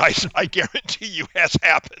 Californian, I guarantee you has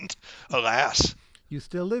happened, alas. You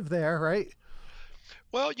still live there, right?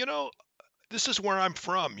 Well, this is where I'm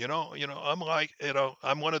from, I'm like,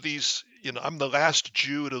 I'm one of these, I'm the last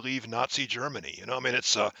Jew to leave Nazi Germany. I mean,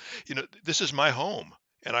 this is my home,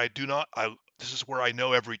 and this is where I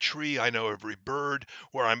know every tree, I know every bird,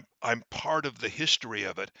 where I'm part of the history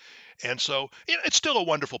of it. And so, it's still a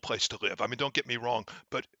wonderful place to live. I mean, don't get me wrong,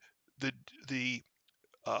 but the the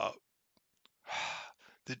uh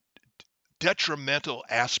the detrimental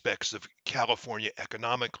aspects of California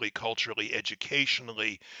economically, culturally,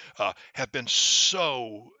 educationally have been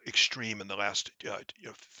so extreme in the last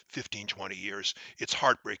 15, 20 years. It's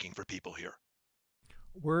heartbreaking for people here.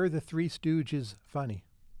 Were the Three Stooges funny?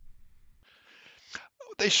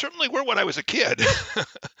 They certainly were when I was a kid.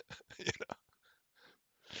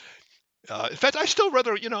 In fact, I still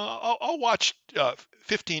rather, I'll watch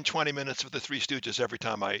 15, 20 minutes of the Three Stooges every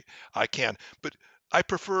time I can. But I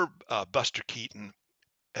prefer Buster Keaton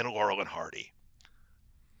and Laurel and Hardy.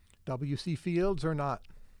 W.C. Fields or not?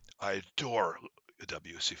 I adore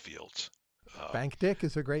W.C. Fields. Uh, Bank Dick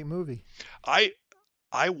is a great movie. I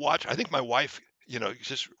I watch. I think my wife,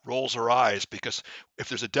 just rolls her eyes because if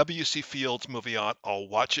there's a W.C. Fields movie on, I'll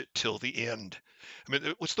watch it till the end. I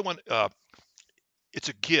mean, what's the one? It's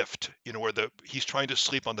a gift, where he's trying to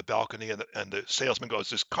sleep on the balcony, and the salesman goes,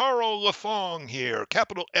 "This Carl Lafong here,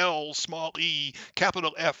 capital L, small e,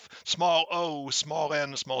 capital F, small O, small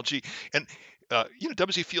n, small g," and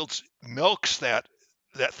W.C. Fields milks that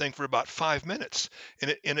thing for about 5 minutes,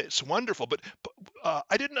 and it's wonderful. But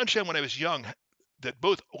I didn't understand when I was young that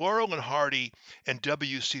both Laurel and Hardy and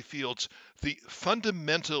W.C. Fields, the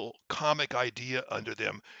fundamental comic idea under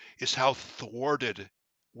them is how thwarted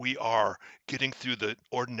we are getting through the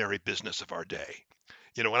ordinary business of our day.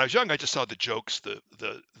 When I was young, I just saw the jokes, the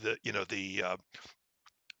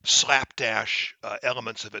slapdash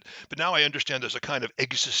elements of it. But now I understand there's a kind of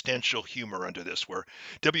existential humor under this, where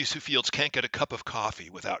W.C. Fields can't get a cup of coffee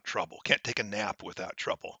without trouble, can't take a nap without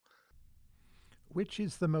trouble. Which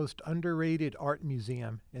is the most underrated art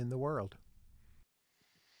museum in the world?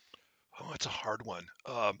 Oh, it's a hard one.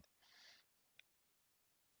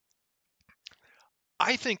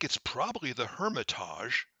 I think it's probably the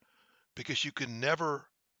Hermitage because you can never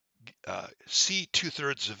see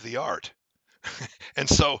 2/3 of the art. And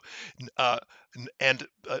so,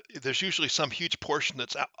 there's usually some huge portion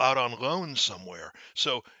that's out on loan somewhere.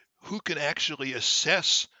 So, who can actually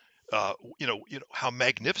assess how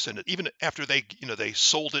magnificent it, even after they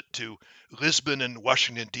sold it to Lisbon and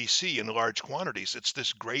Washington D.C. in large quantities. It's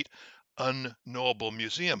this great unknowable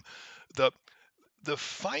museum. The the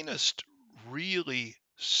finest really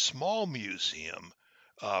small museum,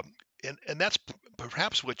 um, and that's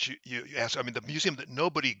perhaps what you ask. I mean, the museum that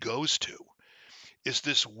nobody goes to is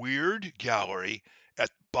this weird gallery at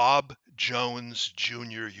Bob Jones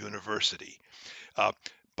Jr. University. Uh,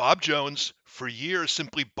 Bob Jones, for years,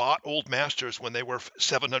 simply bought old masters when they were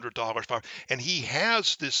 $700, and he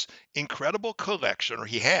has this incredible collection, or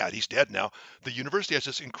he had, he's dead now. The university has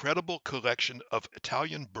this incredible collection of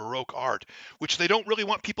Italian Baroque art, which they don't really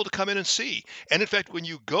want people to come in and see. And in fact, when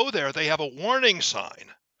you go there, they have a warning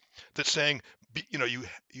sign that's saying, you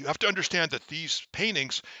have to understand that these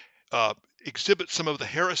paintings uh, exhibit some of the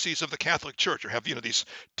heresies of the Catholic Church, or have these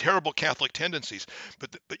terrible Catholic tendencies.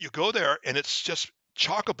 But you go there, and it's just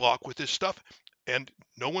chock a block with this stuff, and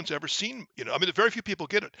no one's ever seen. I mean, very few people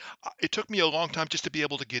get it. It took me a long time just to be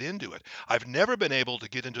able to get into it. I've never been able to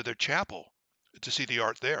get into their chapel to see the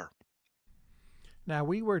art there. Now,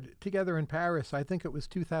 we were together in Paris, I think it was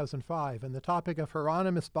 2005, and the topic of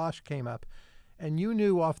Hieronymus Bosch came up, and you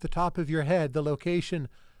knew off the top of your head the location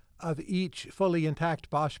of each fully intact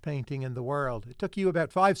Bosch painting in the world. It took you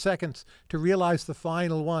about 5 seconds to realize the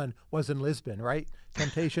final one was in Lisbon, right?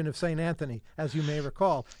 Temptation of St. Anthony, as you may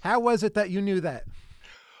recall. How was it that you knew that?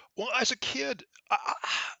 Well, as a kid,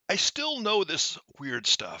 I still know this weird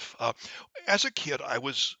stuff. As a kid, I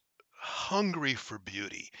was hungry for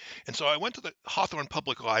beauty. And so I went to the Hawthorne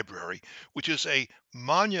Public Library, which is a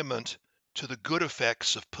monument to the good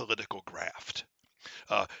effects of political graft.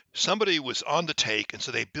 Somebody was on the take, and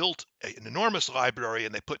so they built an enormous library,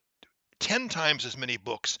 and they put 10 times as many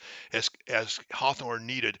books as Hawthorne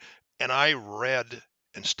needed. And I read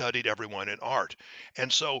and studied everyone in art.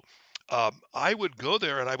 And so I would go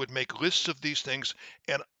there and I would make lists of these things.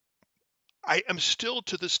 And I am still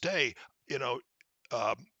to this day, you know,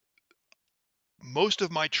 um, most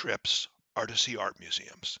of my trips are to see art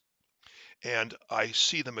museums. And I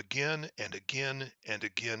see them again and again and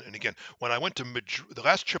again and again. When I went to Madrid, the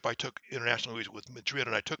last trip I took internationally was with Madrid,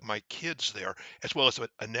 and I took my kids there as well as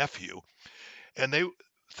a nephew, and they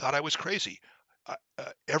thought I was crazy.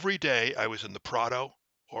 Every day I was in the Prado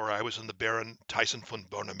or I was in the Baron Thyssen von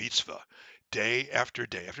Bonamitzvah, day after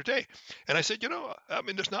day after day. And I said, I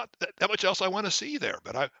mean, there's not that much else I want to see there,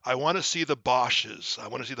 but I want to see the Bosches. I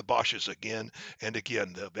want to see the Bosches again and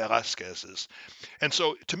again, the Velasquez's. And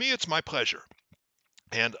so to me, it's my pleasure.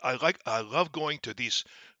 And I love going to these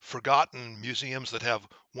forgotten museums that have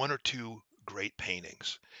one or two great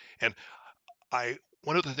paintings. And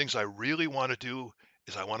one of the things I really want to do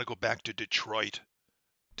is I want to go back to Detroit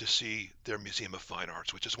to see their Museum of Fine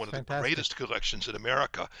Arts, which is one of the Fantastic. greatest collections in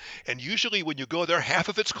America. And usually when you go there, half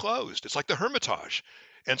of it's closed. It's like the Hermitage.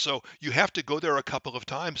 And so you have to go there a couple of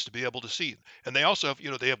times to be able to see. And they also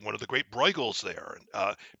have, they have one of the great Bruegels there.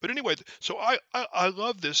 But anyway, so I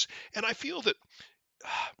love this. And I feel that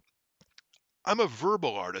I'm a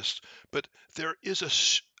verbal artist, but there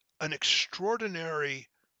is an extraordinary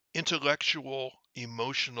intellectual,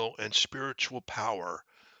 emotional, and spiritual power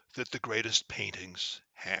that the greatest paintings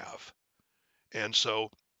have. And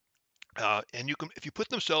so, and if you put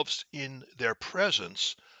themselves in their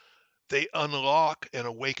presence, they unlock and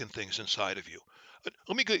awaken things inside of you.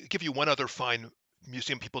 Let me give you one other fine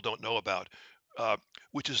museum people don't know about,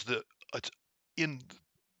 which is it's in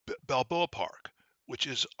Balboa Park, which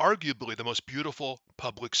is arguably the most beautiful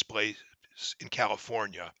public space in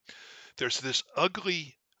California. There's this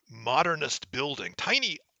ugly modernist building,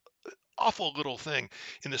 tiny, awful little thing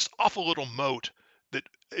in this awful little moat that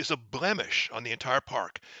is a blemish on the entire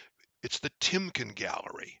park. It's the Timken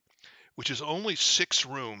Gallery, which is only 6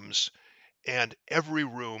 rooms, and every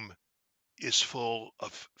room is full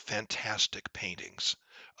of fantastic paintings.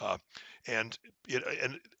 Uh, and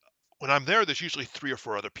when I'm there, there's usually 3 or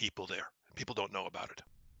 4 other people there. People don't know about it.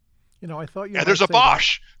 I thought you And there's might a say that.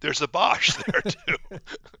 Bosch. There's a Bosch there too.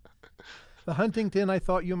 The Huntington, I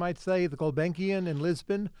thought you might say, the Gulbenkian in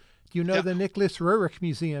Lisbon. Do you know Yeah, the Nicholas Roerich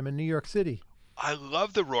Museum in New York City? I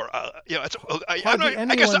love the Roar. Hardly I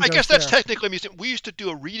anyone guess goes that's there. technically a museum. We used to do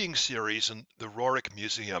a reading series in the Roerich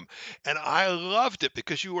Museum, and I loved it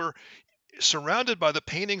because you were surrounded by the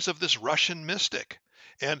paintings of this Russian mystic,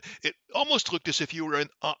 and it almost looked as if you were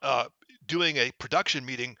doing a production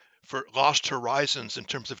meeting for Lost Horizons in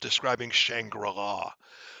terms of describing Shangri-La.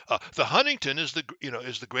 The Huntington is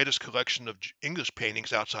the greatest collection of English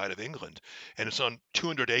paintings outside of England, and it's on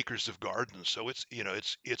 200 acres of gardens. So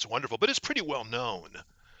it's wonderful, but it's pretty well known.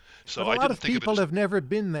 But So a I lot didn't of think of it people as have never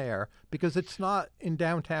been there because it's not in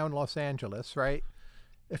downtown Los Angeles, right?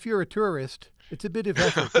 If you're a tourist, it's a bit of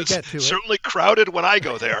effort to It's get to it. certainly crowded when I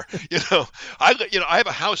go there. I have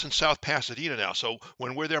a house in South Pasadena now, so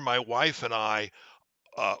when we're there, my wife and I,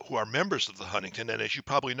 who are members of the Huntington, and as you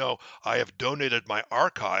probably know, I have donated my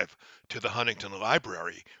archive to the Huntington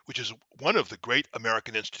Library, which is one of the great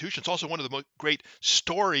American institutions, also one of the great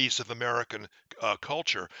stories of American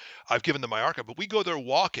culture. I've given them my archive, but we go there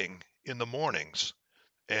walking in the mornings,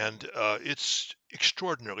 and it's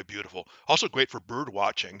extraordinarily beautiful. Also great for bird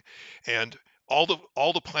watching, and all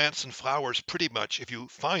the plants and flowers, pretty much, if you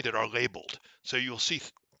find it, are labeled, so you'll see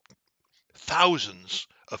thousands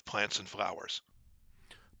of plants and flowers.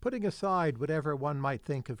 Putting aside whatever one might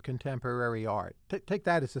think of contemporary art, take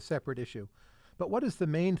that as a separate issue. But what is the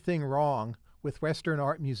main thing wrong with Western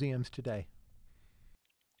art museums today?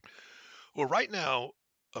 Well, right now,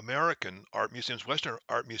 American art museums, Western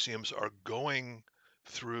art museums are going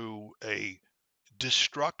through a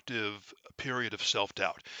destructive period of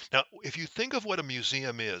self-doubt. Now, if you think of what a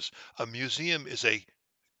museum is a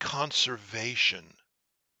conservation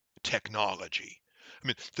technology. I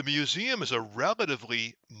mean, the museum is a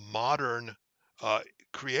relatively modern uh,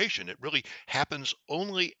 creation. It really happens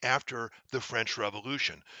only after the French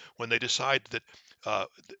Revolution, when they decide that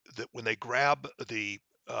when they grab the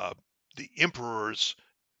emperor's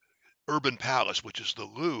urban palace, which is the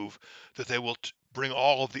Louvre, that they will bring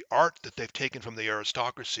all of the art that they've taken from the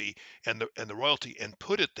aristocracy and the royalty and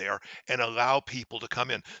put it there and allow people to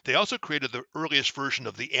come in. They also created the earliest version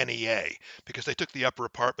of the NEA because they took the upper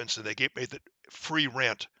apartments and made it free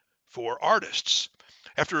rent for artists.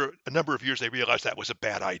 After a number of years, they realized that was a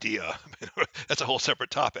bad idea. That's a whole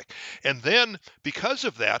separate topic. And then, because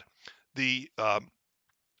of that, the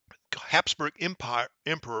Habsburg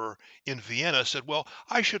emperor in Vienna said, "Well,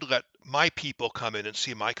 I should let my people come in and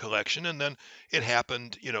see my collection." And then it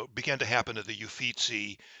happened, began to happen at the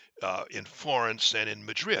Uffizi in Florence and in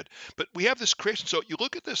Madrid. But we have this creation. So you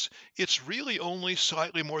look at this, it's really only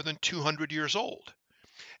slightly more than 200 years old.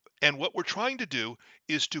 And what we're trying to do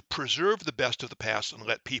is to preserve the best of the past and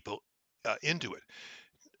let people into it.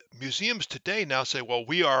 Museums today now say, well,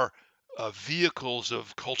 we are vehicles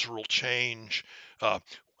of cultural change. Uh,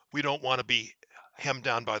 we don't want to be hemmed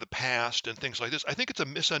down by the past and things like this. I think it's a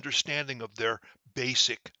misunderstanding of their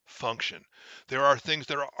basic function. There are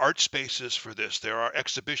art spaces for this. There are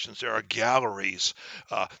exhibitions. There are galleries.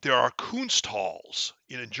 There are Kunsthalls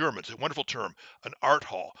in German. It's a wonderful term, an art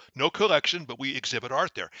hall. No collection, but we exhibit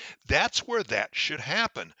art there. That's where that should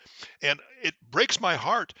happen. And it breaks my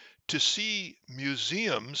heart to see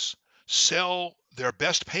museums sell their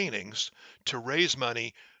best paintings to raise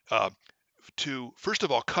money uh, to, first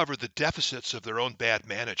of all, cover the deficits of their own bad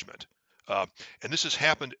management. Uh, and this has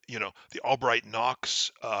happened, the Albright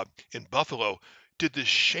Knox in Buffalo did this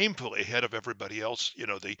shamefully ahead of everybody else.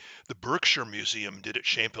 The Berkshire Museum did it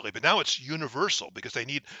shamefully, but now it's universal because they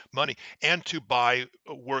need money and to buy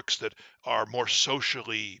works that are more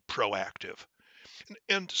socially proactive.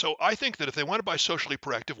 And so I think that if they want to buy socially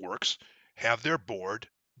proactive works, have their board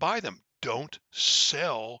buy them. Don't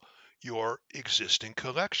sell your existing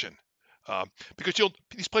collection because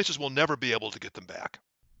these places will never be able to get them back.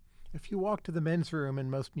 If you walk to the men's room in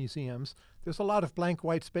most museums, there's a lot of blank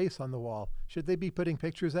white space on the wall. Should they be putting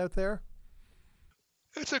pictures out there?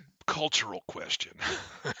 It's a cultural question.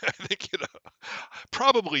 I think,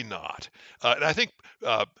 probably not. And I think,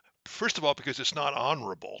 uh, first of all, because it's not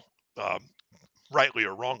honorable, um, rightly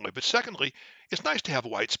or wrongly. But secondly, it's nice to have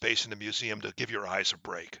white space in a museum to give your eyes a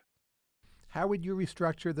break. How would you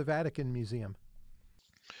restructure the Vatican Museum?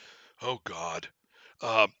 Oh, God.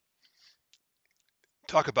 Uh,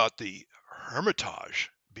 Talk about the Hermitage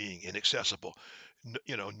being inaccessible.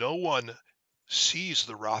 No one sees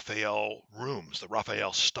the Raphael rooms, the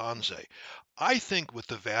Raphael stanze. I think what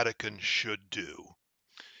the Vatican should do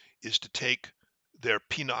is to take their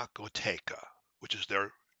Pinacoteca, which is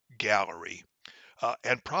their gallery,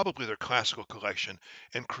 and probably their classical collection,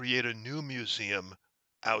 and create a new museum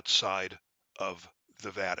outside of the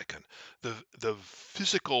Vatican. The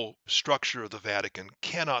physical structure of the Vatican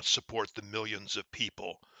cannot support the millions of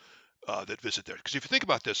people that visit there. Because if you think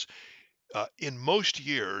about this, in most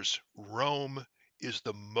years, Rome is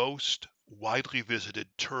the most widely visited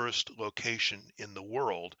tourist location in the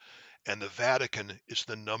world, and the Vatican is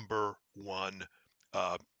the number one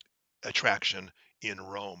uh, attraction in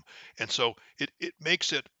Rome. And so it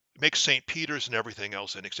makes St. Peter's and everything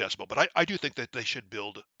else inaccessible. But I do think that they should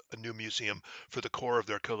build a new museum for the core of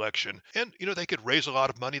their collection. And they could raise a lot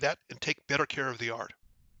of money that and take better care of the art.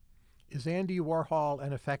 Is Andy Warhol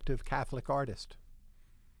an effective Catholic artist?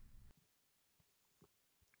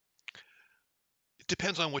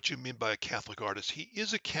 depends on what you mean by a Catholic artist. He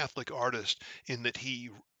is a Catholic artist in that he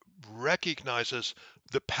recognizes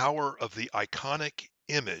the power of the iconic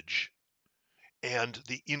image and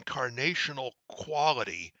the incarnational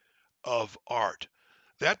quality of art.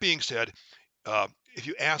 That being said, if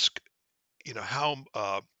you ask, how,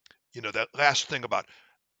 that last thing about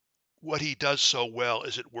what he does so well,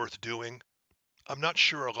 is it worth doing? I'm not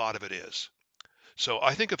sure a lot of it is. So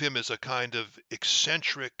I think of him as a kind of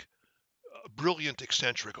eccentric, brilliant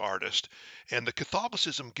eccentric artist, and the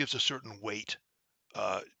Catholicism gives a certain weight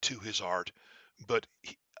to his art, but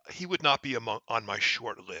he would not be on my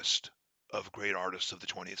short list of great artists of the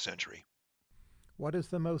 20th century. What is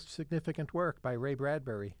the most significant work by Ray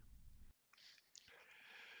Bradbury?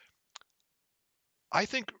 I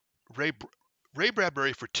think Ray, Ray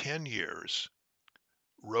Bradbury for 10 years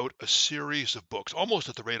wrote a series of books, almost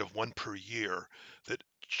at the rate of one per year, that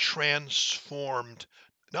transformed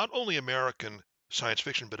not only American science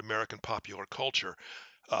fiction, but American popular culture,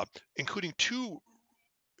 including two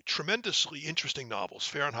tremendously interesting novels,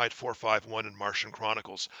 Fahrenheit 451 and Martian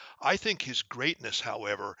Chronicles. I think his greatness,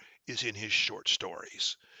 however, is in his short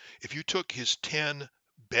stories. If you took his 10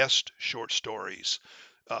 best short stories,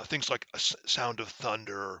 things like Sound of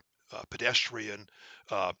Thunder, Pedestrian,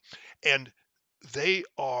 uh, and they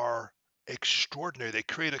are extraordinary. They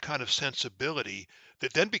create a kind of sensibility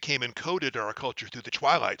that then became encoded in our culture through the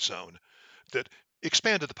Twilight Zone that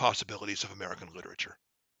expanded the possibilities of American literature.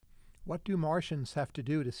 What do Martians have to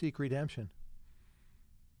do to seek redemption?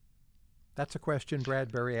 That's a question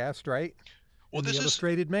Bradbury asked, right? Well, In The this is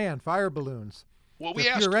Illustrated Man, fire balloons. well,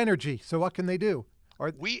 They're pure energy, so what can they do?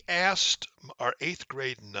 Or we asked our 8th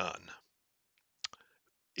grade nun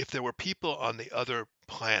if there were people on the other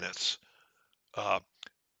planets, uh,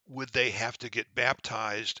 would they have to get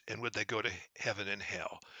baptized and would they go to heaven and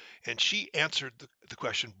hell? And she answered the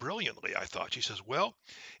question brilliantly, I thought. She says, well,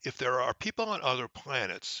 if there are people on other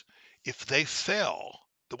planets, if they fell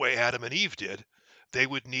the way Adam and Eve did, they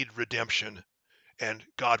would need redemption and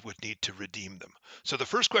God would need to redeem them. So the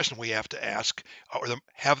first question we have to ask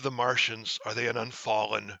have the Martians, are they an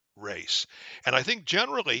unfallen race? And I think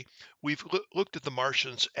generally we've looked at the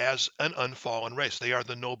Martians as an unfallen race. They are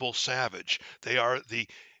the noble savage. They are the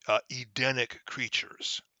Edenic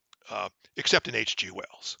creatures, except in H.G.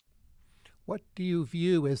 Wells. what do you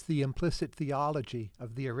view as the implicit theology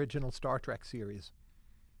of the original Star Trek series?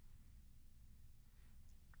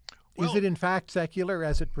 Is Well, it in fact secular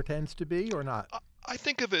as it pretends to be or not? I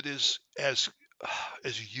think of it as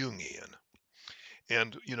Jungian,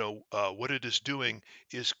 and what it is doing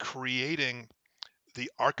is creating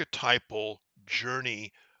the archetypal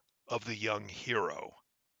journey of the young hero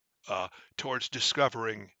uh, towards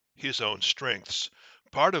discovering his own strengths,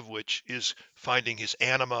 part of which is finding his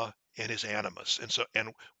anima and his animus. And so,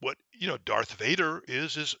 and what, Darth Vader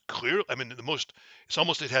is clear. I mean, it's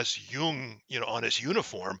almost, it has Jung, on his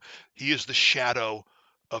uniform. He is the shadow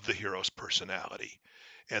of the hero's personality.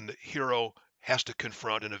 And the hero has to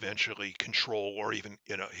confront and eventually control or even,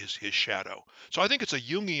 his shadow. So I think it's a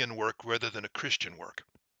Jungian work rather than a Christian work.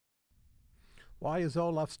 Why is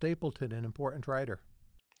Olaf Stapleton an important writer?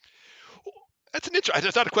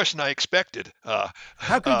 That's not a question I expected.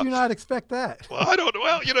 How could Uh, you not expect that? well, I don't know.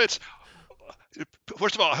 Well, it's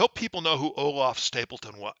first of all, I hope people know who Olaf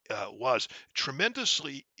Stapleton was.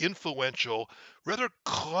 Tremendously influential, rather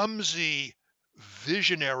clumsy,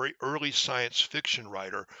 visionary early science fiction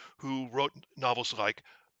writer who wrote novels like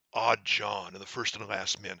Odd John and The First and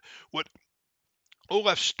Last Men. What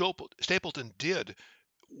Olaf Stapleton did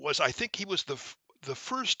was, I think he was the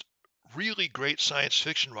first really great science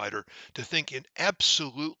fiction writer to think in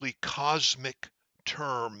absolutely cosmic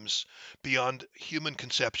terms beyond human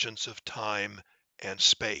conceptions of time and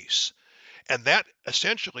space. And that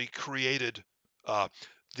essentially created uh,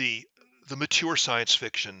 the the mature science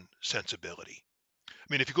fiction sensibility. I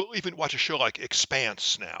mean, if you go even watch a show like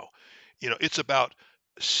Expanse now, it's about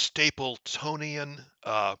Stapletonian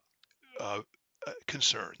uh,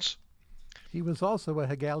 concerns. He was also a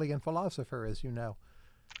Hegelian philosopher, as you know.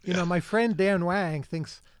 Yeah. My friend Dan Wang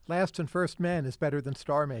thinks Last and First Men is better than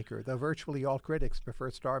Star Maker, though virtually all critics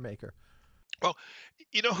prefer Star Maker. Well,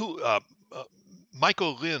 you know who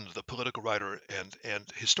Michael Lind, the political writer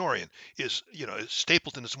and historian,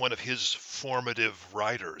 Stapleton is one of his formative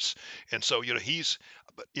writers, and so he's,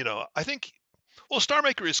 but I think, well, Star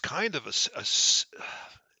Maker is kind of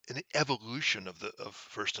an evolution of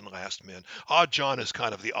First and Last Men. Odd John is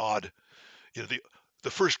kind of the odd,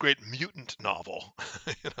 the first great mutant novel.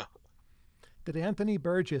 you know. Did Anthony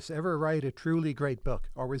Burgess ever write a truly great book,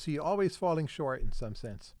 or was he always falling short in some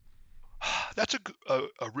sense? That's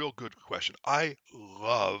a real good question. I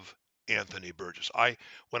love Anthony Burgess.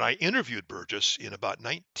 When I interviewed Burgess in about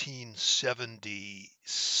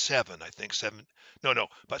 1977, I think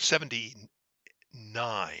about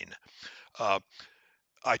 79. Uh,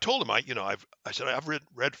 I told him I said I've read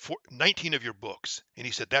 19 of your books, and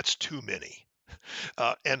he said that's too many.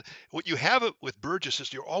 And what you have it with Burgess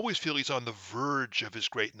is you always feel he's on the verge of his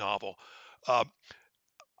great novel. Uh,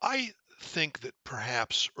 I think that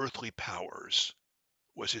perhaps Earthly Powers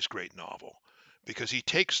was his great novel because he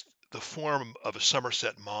takes the form of a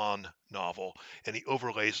Somerset Maugham novel and he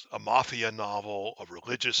overlays a mafia novel, a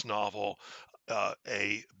religious novel,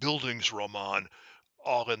 a buildings roman,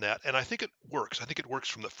 all in that. And I think it works. I think it works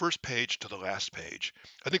from the first page to the last page.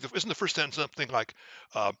 I think isn't the first sentence something like,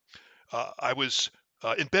 uh, I was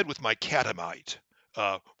in bed with my catamite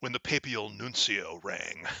when the papal nuncio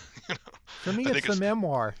rang. For me, I it's think the it's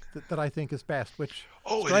memoir that I think is best, which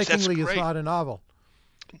oh, it is. That's strikingly is great. not a novel.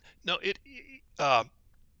 No, uh, I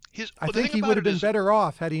the think thing he would about have it been is, better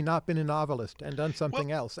off had he not been a novelist and done well,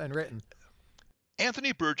 something else and written.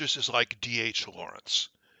 Anthony Burgess is like D.H. Lawrence.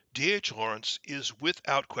 D.H. Lawrence is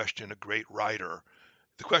without question a great writer.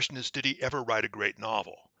 The question is, did he ever write a great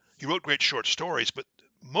novel? He wrote great short stories, but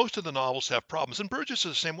most of the novels have problems, and Burgess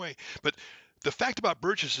is the same way. But the fact about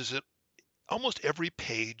Burgess is that almost every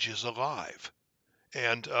page is alive.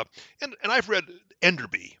 And I've read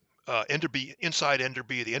Enderby, Inside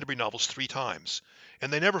Enderby, the Enderby novels 3 times,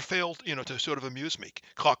 and they never failed, to sort of amuse me.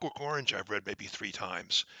 Clockwork Orange, I've read maybe 3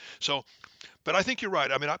 times. So, but I think you're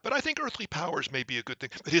right. I mean, but I think Earthly Powers may be a good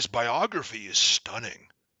thing. But his biography is stunning,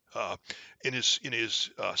 uh, in his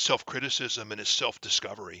self-criticism and his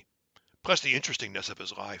self-discovery, plus the interestingness of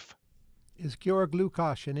his life. Is Georg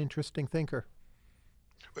Lukács an interesting thinker?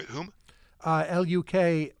 Wait, whom?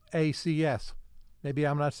 Lukacs. Maybe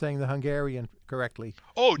I'm not saying the Hungarian correctly.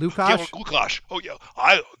 Oh, Georg Lukács? Lukács. Oh yeah,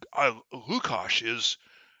 I Lukács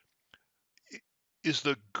is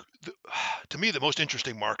the to me the most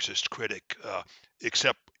interesting Marxist critic,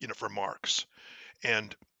 except for Marx.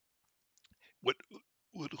 And what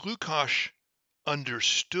what Lukács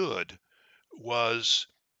understood was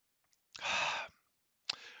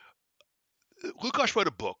Lukács wrote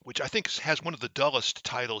a book which I think has one of the dullest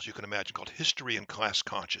titles you can imagine, called History and Class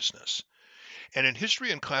Consciousness. And in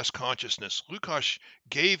History and Class Consciousness, Lukács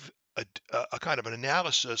gave a kind of an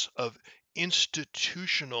analysis of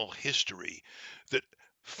institutional history that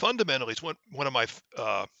fundamentally is one of my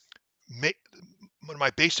ma- one of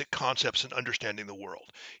my basic concepts in understanding the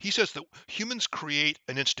world. He says that humans create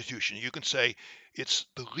an institution. You can say it's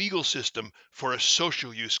the legal system for a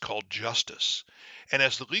social use called justice. And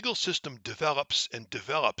as the legal system develops and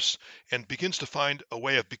develops and begins to find a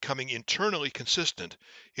way of becoming internally consistent,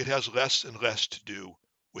 it has less and less to do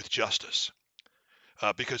with justice,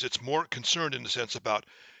 because it's more concerned in the sense about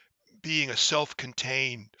being a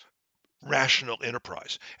self-contained rational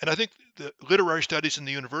enterprise. And I think the literary studies in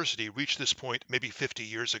the university reached this point maybe 50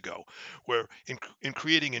 years ago, where in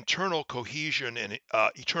creating internal cohesion and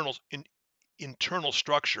internal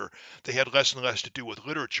structure, they had less and less to do with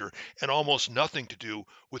literature and almost nothing to do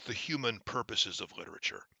with the human purposes of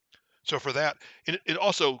literature. So for that, it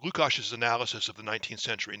also Lukács's analysis of the 19th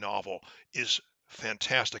century novel is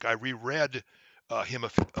fantastic. I reread him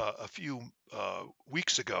a few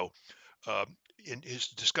weeks ago, uh, in his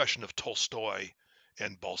discussion of Tolstoy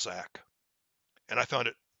and Balzac, and I found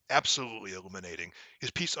it absolutely illuminating.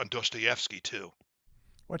 His piece on Dostoevsky too.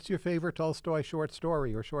 What's your favorite Tolstoy short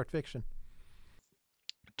story or short fiction?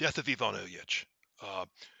 Death of Ivan Ilyich, uh,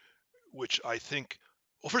 which I think,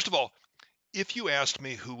 well, first of all, if you asked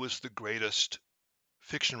me who was the greatest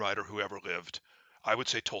fiction writer who ever lived, I would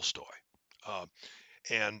say Tolstoy. Uh,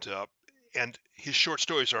 and and his short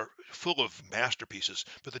stories are full of masterpieces.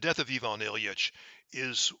 But the Death of Ivan Ilyich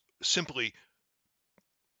is simply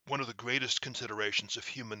one of the greatest considerations of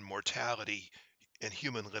human mortality and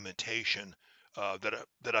human limitation,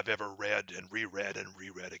 that I've ever read and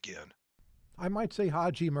reread again. I might say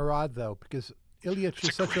Haji Murad, though, because Ilyich It's is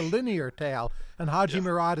a such a great, linear tale, and Haji yeah,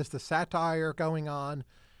 Murad is the satire going on.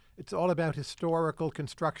 It's all about historical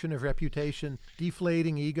construction of reputation,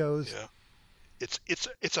 deflating egos. yeah.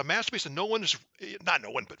 It's a masterpiece, and no one's not no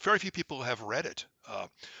one, but very few people have read it.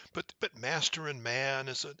 But Master and Man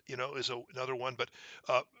is another one. But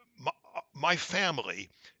uh, my family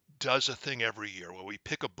does a thing every year where we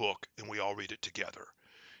pick a book and we all read it together.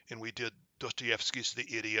 And we did Dostoevsky's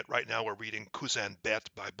The Idiot. Right now we're reading Cousin Bette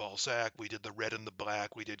by Balzac. We did The Red and the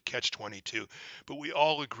Black. We did Catch 22. But we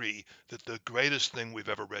all agree that the greatest thing we've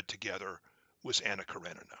ever read together was Anna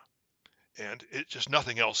Karenina. And it just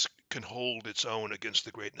nothing else can hold its own against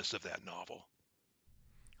the greatness of that novel.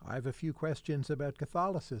 I have a few questions about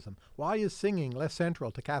Catholicism. Why is singing less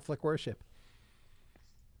central to Catholic worship?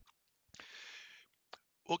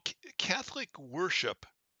 Well, Catholic worship,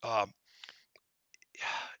 um,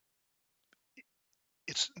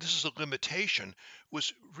 this is a limitation,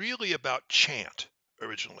 was really about chant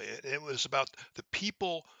originally. It was about the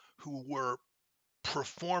people who were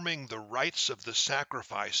performing the rites of the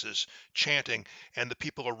sacrifices, chanting, and the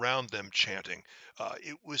people around them chanting.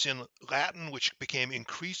 It was in Latin, which became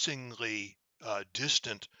increasingly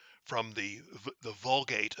distant from the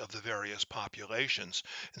Vulgate of the various populations.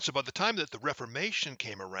 And so by the time that the Reformation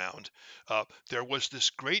came around, there was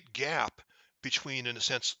this great gap between, in a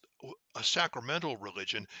sense, a sacramental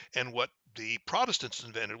religion and what the Protestants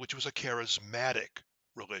invented, which was a charismatic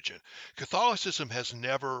religion. Catholicism has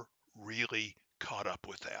never really caught up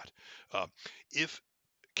with that. Uh, if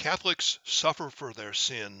Catholics suffer for their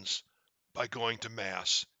sins by going to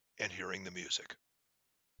Mass and hearing the music.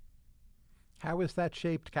 How has that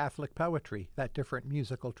shaped Catholic poetry, that different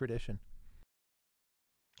musical tradition?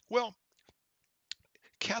 Well,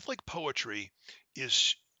 Catholic poetry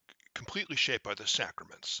is completely shaped by the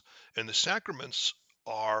sacraments, and the sacraments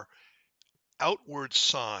are outward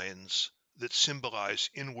signs that symbolize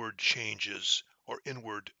inward changes or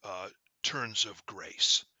inward turns of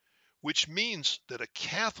grace, which means that a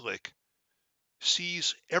Catholic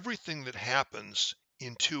sees everything that happens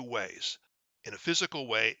in two ways, in a physical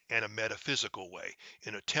way and a metaphysical way,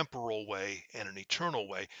 in a temporal way and an eternal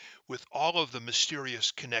way, with all of the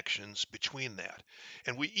mysterious connections between that.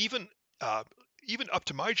 And we even up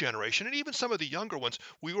to my generation, and even some of the younger ones,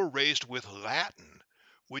 we were raised with Latin,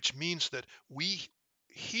 which means that we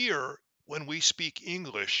hear, when we speak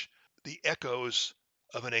English, the echoes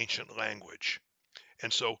of an ancient language.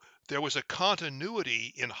 And so there was a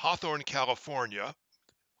continuity in Hawthorne, California,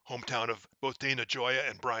 hometown of both Dana Gioia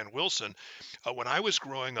and Brian Wilson, when I was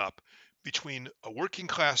growing up, between a working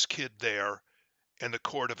class kid there and the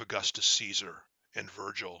court of Augustus Caesar and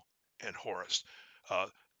Virgil and Horace. Uh,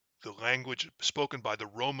 the language spoken by the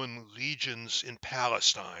Roman legions in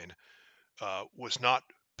Palestine was not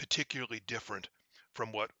particularly different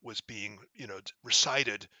from what was being,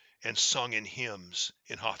 recited and sung in hymns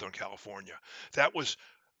in Hawthorne, California. That was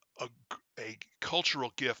a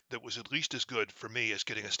cultural gift that was at least as good for me as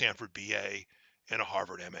getting a Stanford BA and a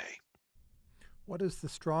Harvard MA. What is the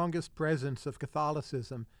strongest presence of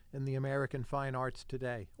Catholicism in the American fine arts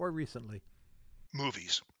today, or recently?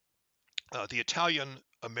 Movies. The Italian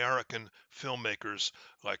American filmmakers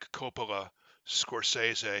like Coppola,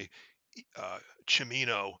 Scorsese,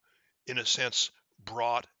 Cimino, in a sense,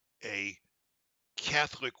 brought a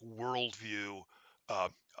Catholic worldview, uh,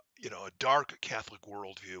 a dark Catholic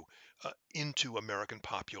worldview into American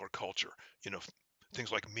popular culture. You know,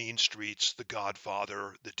 things like Mean Streets, The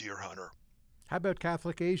Godfather, The Deer Hunter. How about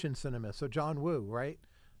Catholic Asian cinema? So John Woo, right?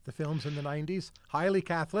 The films in the 90s, highly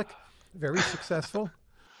Catholic, very successful.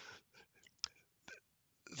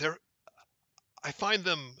 I find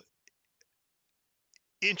them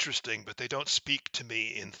interesting, but they don't speak to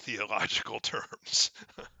me in theological terms.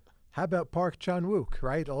 How about Park Chan-wook,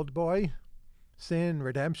 right? Old Boy, sin,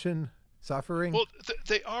 redemption, suffering. Well,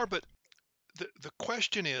 they are, but the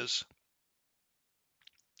question is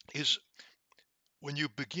when you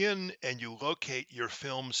begin and you locate your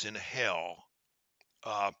films in hell,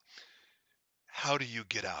 uh, how do you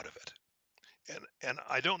get out of it? And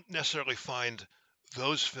I don't necessarily find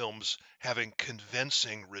those films having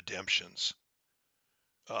convincing redemptions.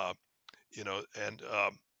 Uh, and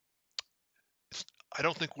I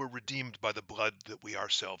don't think we're redeemed by the blood that we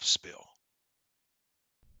ourselves spill.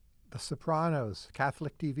 The Sopranos,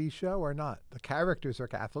 Catholic TV show or not? The characters are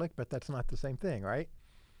Catholic, but that's not the same thing, right?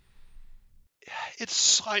 It's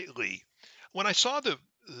slightly. When I saw the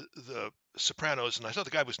Sopranos and I saw the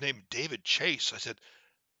guy was named David Chase, I said,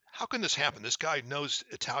 how can this happen? This guy knows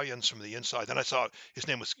Italians from the inside. Then I saw his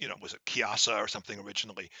name was, was it Chiasa or something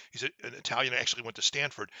originally? He's an Italian, actually went to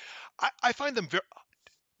Stanford. I find them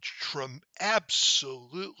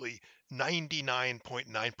absolutely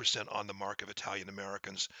 99.9% on the mark of Italian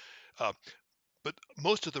Americans. Uh, but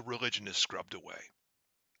most of the religion is scrubbed away.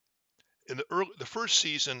 In the first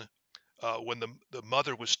season, when the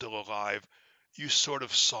mother was still alive, you sort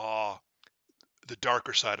of saw the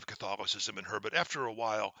darker side of Catholicism in her. But after a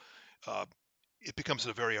while, uh, it becomes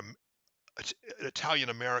a very an Italian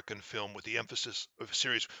American film with the emphasis of a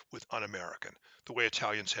series with un-American, the way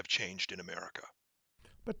Italians have changed in America.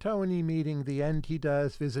 But Tony meeting the end he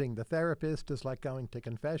does, visiting the therapist, is like going to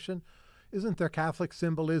confession. Isn't there Catholic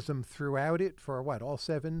symbolism throughout it for what, all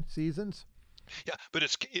 7 seasons? Yeah,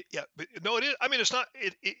 but yeah, but no, it is. I mean, it's not.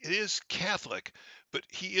 It is Catholic, but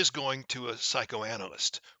he is going to a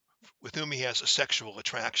psychoanalyst with whom he has a sexual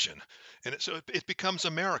attraction, and it becomes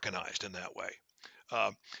Americanized in that way.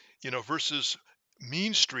 Um, versus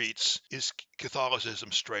Mean Streets is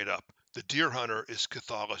Catholicism straight up. The Deer Hunter is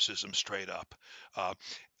Catholicism straight up. Uh,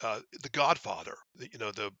 the Godfather,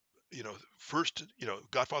 first,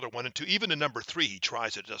 Godfather 1 and 2, even in number 3, he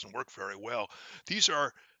tries it. It doesn't work very well. These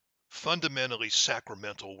are fundamentally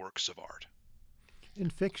sacramental works of art. In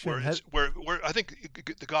Where fiction, it's where I think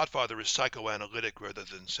The Godfather is psychoanalytic rather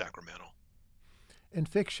than sacramental.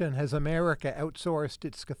 has America outsourced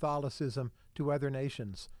its Catholicism to other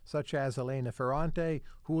nations, such as Elena Ferrante,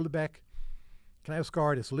 Houellebecq?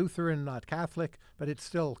 Knausgaard is Lutheran, not Catholic, but it's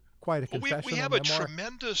still quite a Well, we confessional have a memoir.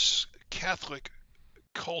 tremendous Catholic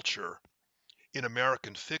culture in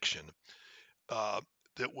American fiction uh,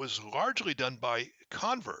 that was largely done by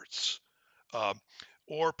converts uh,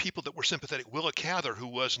 or people that were sympathetic. Willa Cather, who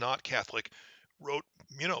was not Catholic, wrote,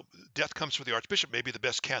 Death Comes for the Archbishop, maybe the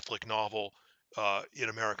best Catholic novel in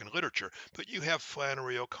American literature. But you have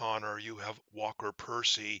Flannery O'Connor, you have Walker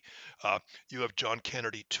Percy, uh, you have John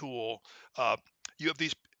Kennedy Toole, uh, you have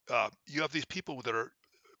these people that are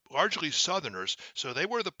largely Southerners, so they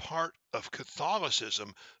were the part of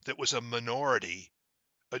Catholicism that was a minority,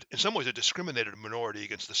 in some ways a discriminated minority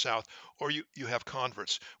against the South, or you have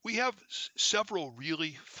converts. We have several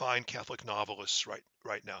really fine Catholic novelists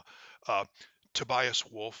right now. Uh, Tobias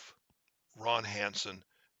Wolff, Ron Hansen,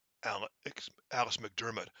 Alice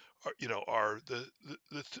McDermott are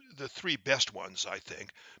the three best ones, I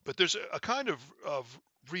think. But there's a kind of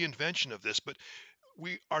reinvention of this, but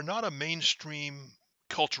we are not a mainstream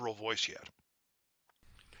cultural voice yet.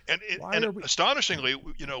 Why And are we? astonishingly,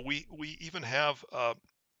 we even have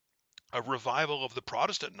a revival of the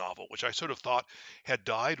Protestant novel, which I sort of thought had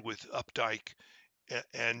died with Updike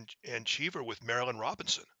and Cheever, with Marilyn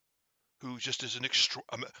Robinson, who just is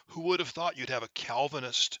who would have thought you'd have a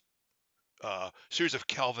Calvinist series of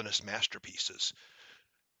Calvinist masterpieces.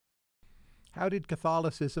 How did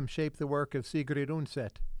Catholicism shape the work of Sigrid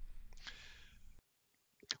Undset?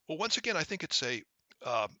 Well, once again, I think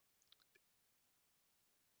uh,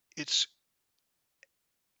 it's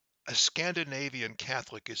a Scandinavian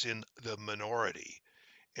Catholic is in the minority.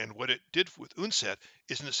 And what it did with Undset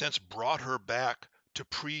is, in a sense, brought her back to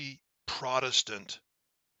pre-Protestant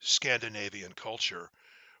Scandinavian culture,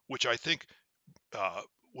 which I think uh,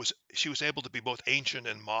 she was able to be both ancient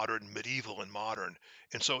and modern, medieval and modern.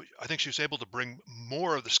 And so I think she was able to bring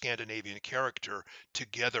more of the Scandinavian character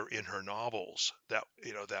together in her novels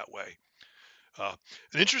that way.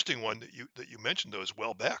 An interesting one that you mentioned, though, is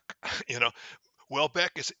Houellebecq.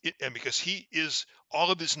 Houellebecq and because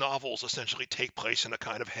all of his novels essentially take place in a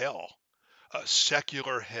kind of hell, a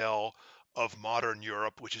secular hell of modern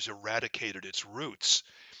Europe, which has eradicated its roots.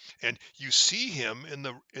 And you see him in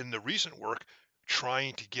the recent work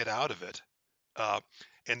trying to get out of it, uh,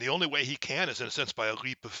 and the only way he can is, in a sense, by a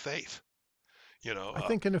leap of faith. You know, I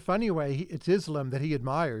think, in a funny way, it's Islam that he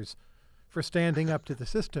admires for standing up to the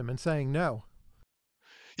system and saying no.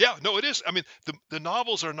 Yeah, no, it is. I mean, the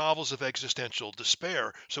novels are novels of existential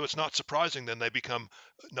despair, so it's not surprising then they become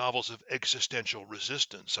novels of existential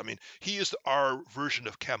resistance. I mean, he is our version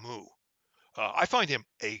of Camus. I find him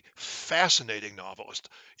a fascinating novelist.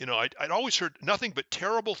 I'd always heard nothing but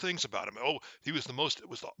terrible things about him. Oh, he was the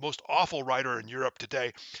most awful writer in Europe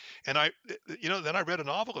today. And then I read a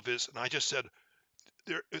novel of his, and I just said,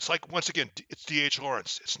 it's like, once again, it's D.H.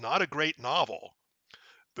 Lawrence. It's not a great novel,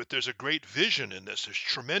 but there's a great vision in this. There's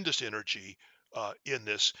tremendous energy in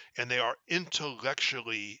this, and they are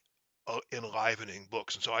intellectually enlivening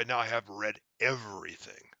books. And so I now have read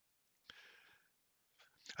everything.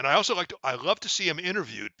 And I love to see him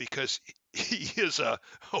interviewed, because he is a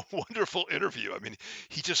wonderful interview. I mean,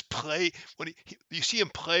 he just you see him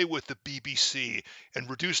play with the BBC and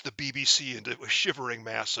reduce the BBC into a shivering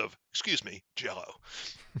mass of, excuse me, Jell-O.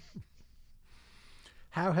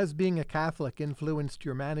 How has being a Catholic influenced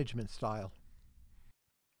your management style?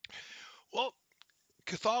 Well,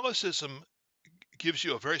 Catholicism gives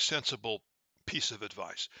you a very sensible piece of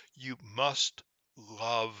advice. You must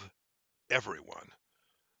love everyone,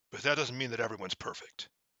 but that doesn't mean that everyone's perfect.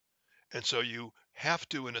 And so you have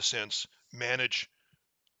to, in a sense, manage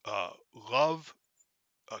love,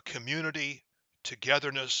 community,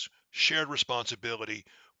 togetherness, shared responsibility,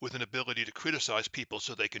 with an ability to criticize people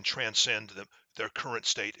so they can transcend their current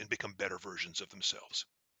state and become better versions of themselves.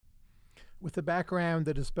 With a background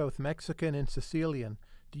that is both Mexican and Sicilian,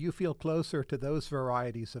 do you feel closer to those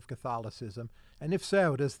varieties of Catholicism? And if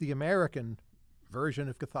so, does the American version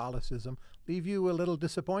of Catholicism leave you a little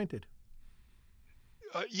disappointed?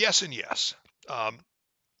 Yes and yes. Um,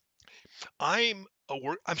 I'm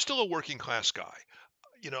still a working class guy.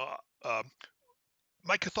 You know,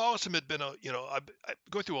 my Catholicism had been I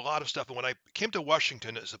go through a lot of stuff. And when I came to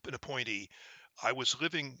Washington as an appointee, I was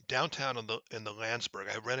living downtown in the Landsberg.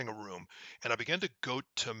 I was renting a room, and I began to go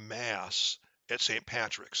to mass at St.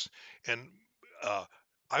 Patrick's. And uh,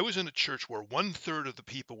 I was in a church where 1/3 of the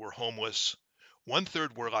people were homeless,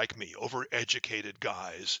 1/3 were like me, overeducated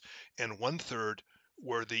guys, and 1/3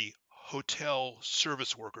 were the hotel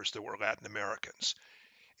service workers that were Latin Americans.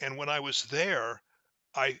 And when I was there,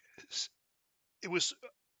 I it was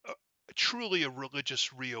a, truly a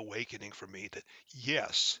religious reawakening for me that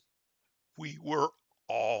yes, we were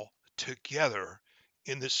all together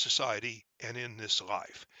in this society and in this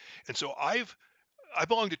life. And so I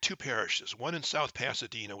belong to two parishes, one in South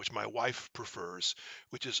Pasadena, which my wife prefers,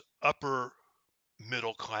 which is upper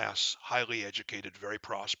middle class, highly educated, very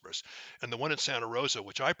prosperous, and the one in Santa Rosa,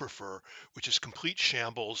 which I prefer, which is complete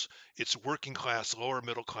shambles. It's working class, lower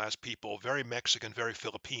middle class people, very Mexican, very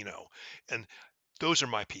Filipino. And those are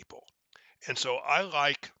my people. And so I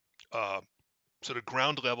like uh, sort of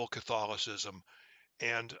ground level Catholicism,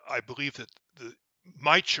 and I believe that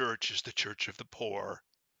my church is the church of the poor,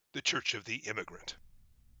 the church of the immigrant.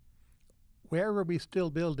 Where are we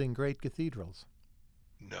still building great cathedrals?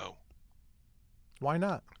 No, Why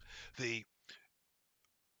not? the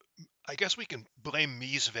I guess we can blame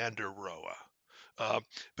Mies van der Rohe,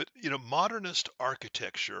 but modernist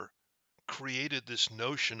architecture created this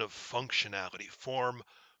notion of functionality. Form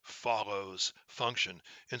follows function.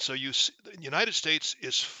 And so the United States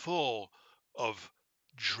is full of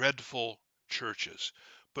dreadful churches,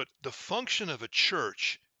 but the function of a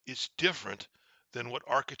church is different than what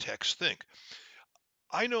architects think.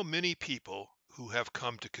 I know many people who have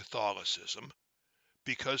come to Catholicism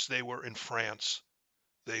because they were in France.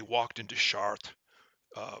 They walked into Chartres,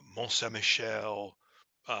 Mont Saint Michel,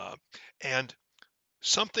 uh, and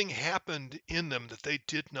something happened in them that they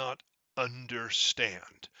did not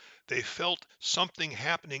understand. They felt something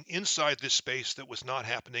happening inside this space that was not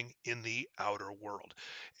happening in the outer world.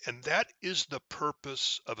 And that is the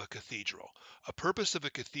purpose of a cathedral. A purpose of a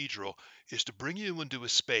cathedral is to bring you into a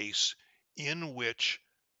space in which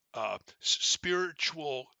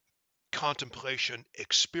spiritual contemplation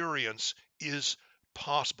experience is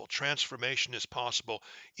possible. Transformation is possible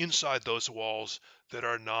inside those walls that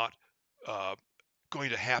are not uh,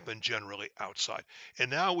 going to happen generally outside.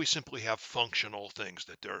 And now we simply have functional things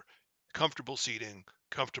that they're comfortable seating,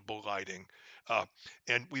 comfortable lighting, uh,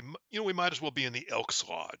 and we might as well be in the Elks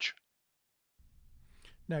Lodge.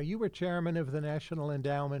 Now, you were chairman of the National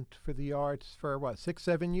Endowment for the Arts for what, 6,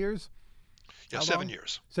 7 years? Yeah, How 7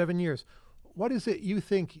 years. 7 years. What is it you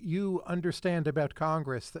think you understand about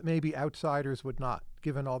Congress that maybe outsiders would not,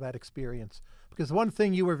 given all that experience? Because one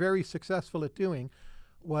thing you were very successful at doing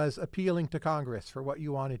was appealing to Congress for what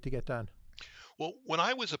you wanted to get done. Well, when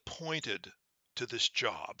I was appointed to this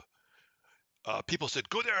job, people said,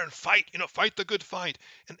 "Go there and fight. Fight the good fight."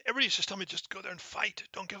 And everybody just told me, "Just go there and fight.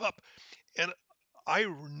 Don't give up." And I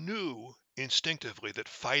knew instinctively that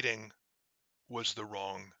fighting was the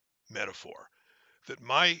wrong metaphor. That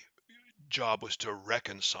my job was to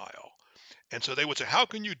reconcile. And so they would say, "How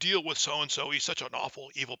can you deal with so and so? He's such an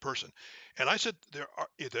awful, evil person." And I said,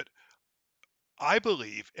 that I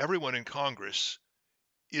believe everyone in Congress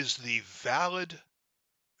is the valid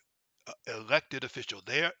elected official.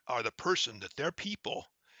 They are the person that their people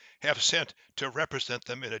have sent to represent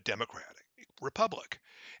them in a democratic republic.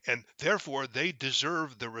 And therefore, they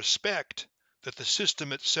deserve the respect that the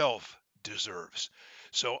system itself deserves.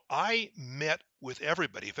 So I met with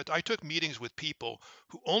everybody. In fact, I took meetings with people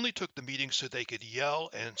who only took the meetings so they could yell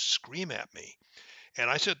and scream at me. And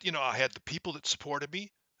I said, I had the people that supported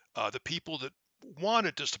me, the people that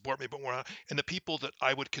wanted to support me but were not, and the people that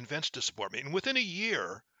I would convince to support me. And within a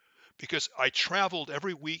year, because I traveled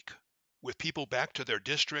every week with people back to their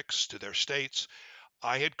districts, to their states,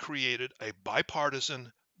 I had created a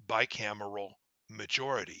bipartisan, bicameral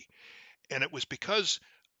majority. And it was because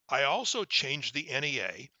I also changed the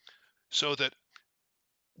NEA so that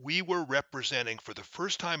we were representing, for the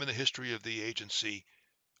first time in the history of the agency,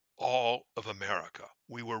 all of America.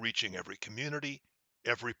 We were reaching every community,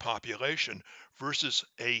 every population, versus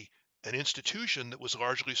an institution that was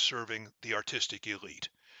largely serving the artistic elite.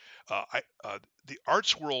 The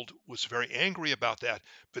arts world was very angry about that,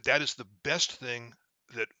 but that is the best thing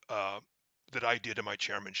that I did in my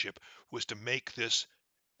chairmanship, was to make this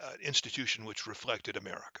institution which reflected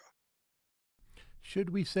America. Should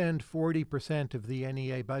we send 40% of the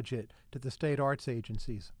NEA budget to the state arts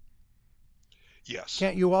agencies? Yes.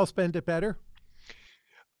 Can't you all spend it better?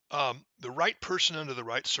 The right person under the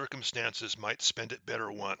right circumstances might spend it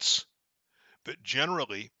better once, but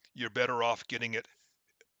generally, you're better off getting it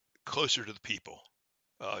closer to people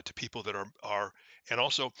that and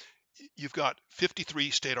also you've got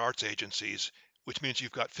 53 state arts agencies, which means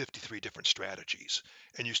you've got 53 different strategies,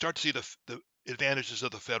 and you start to see the advantages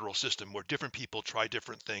of the federal system where different people try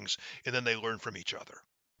different things and then they learn from each other.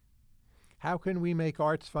 How can we make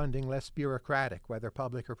arts funding less bureaucratic, whether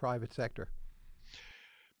public or private sector?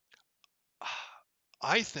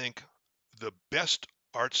 I think the best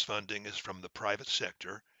arts funding is from the private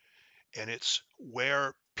sector, and it's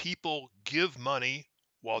where people give money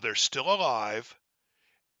while they're still alive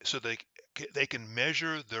so they can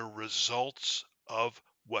measure the results of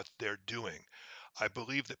what they're doing. I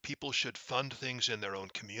believe that people should fund things in their own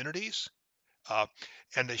communities, uh,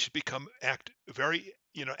 and they should become very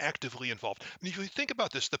actively involved. I mean, if you think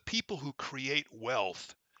about this, the people who create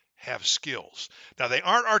wealth have skills. Now they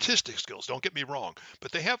aren't artistic skills, don't get me wrong,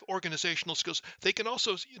 but they have organizational skills. They can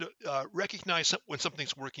also recognize when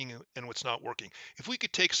something's working and what's not working. If we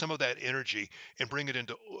could take some of that energy and bring it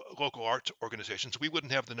into local arts organizations, we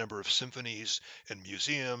wouldn't have the number of symphonies and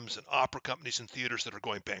museums and opera companies and theaters that are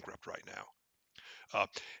going bankrupt right now. Uh,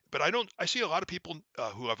 but I see a lot of people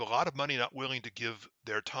who have a lot of money not willing to give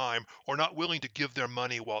their time or not willing to give their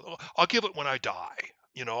money. Well, "Oh, I'll give it when I die.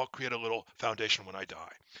 I'll create a little foundation when I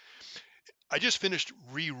die." I just finished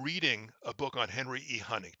rereading a book on Henry E.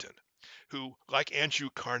 Huntington, who, like Andrew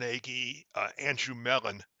Carnegie, Andrew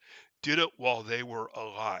Mellon, did it while they were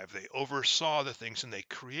alive. They oversaw the things and they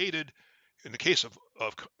created, in the case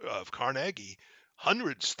of Carnegie,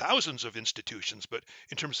 hundreds, thousands of institutions, but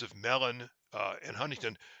in terms of Mellon and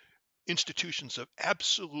Huntington, institutions of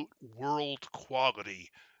absolute world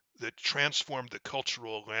quality that transformed the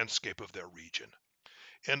cultural landscape of their region.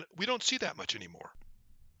 And we don't see that much anymore.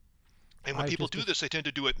 And when I've people just do a, this, they tend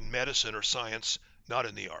to do it in medicine or science, not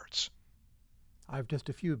in the arts. I've just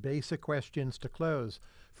a few basic questions to close.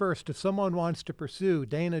 First, if someone wants to pursue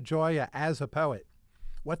Dana Gioia as a poet,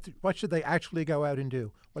 what should they actually go out and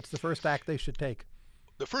do? What's the first act they should take?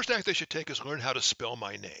 The first act they should take is learn how to spell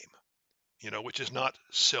my name, which is not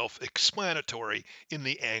self-explanatory in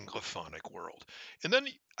the Anglophonic world. And then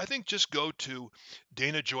I think just go to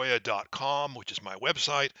danagioia.com, which is my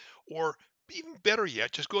website, or even better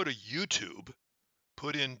yet, just go to YouTube,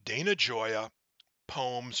 put in Dana Gioia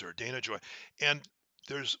poems or Dana Gioia, and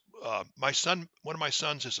there's one of my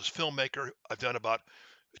sons is a filmmaker. I've done about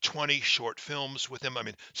 20 short films with him. I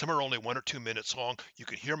mean, some are only 1 or 2 minutes long. You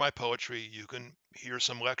can hear my poetry. You can hear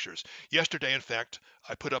some lectures. Yesterday, in fact,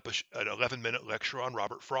 I put up an 11-minute lecture on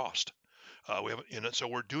Robert Frost. We have, so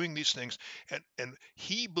we're doing these things, and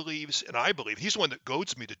he believes, and I believe, he's the one that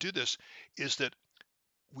goads me to do this, is that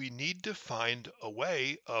we need to find a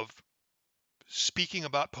way of speaking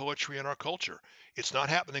about poetry in our culture. It's not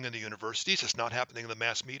happening in the universities. It's not happening in the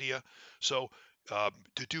mass media. So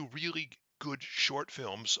to do really good short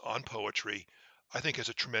films on poetry, I think has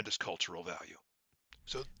a tremendous cultural value.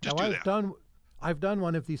 So just Now, do that. I've done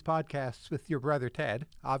one of these podcasts with your brother Ted.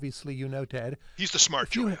 Obviously, you know Ted. He's the smart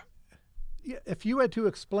If you Gioia. if you had to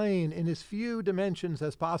explain in as few dimensions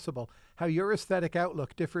as possible how your aesthetic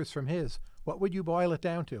outlook differs from his, what would you boil it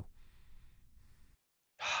down to?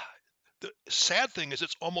 The sad thing is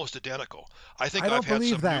it's almost identical. I think I I've don't had believe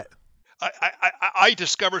some new. that. I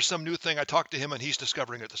discover some new thing. I talk to him and he's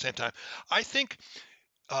discovering it at the same time. I think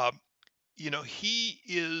um, he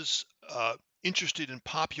is interested in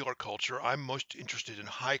popular culture. I'm most interested in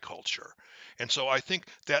high culture. And so I think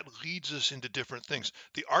that leads us into different things.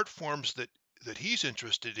 The art forms that he's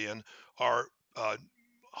interested in are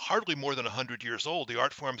hardly more than 100 years old. The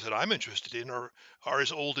art forms that I'm interested in are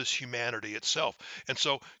as old as humanity itself. And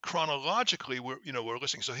so chronologically, we're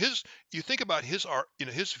listening. So you think about his art,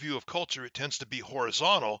 his view of culture, it tends to be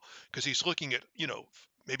horizontal because he's looking at,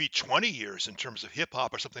 maybe 20 years in terms of hip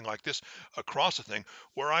hop or something like this across a thing,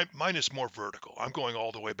 where mine is more vertical. I'm going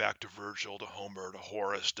all the way back to Virgil, to Homer, to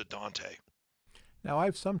Horace, to Dante. Now,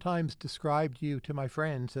 I've sometimes described you to my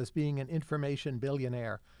friends as being an information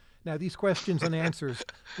billionaire. Now, these questions and answers,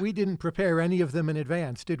 we didn't prepare any of them in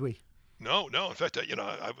advance, did we? No, no. In fact,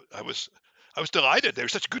 I was delighted. They were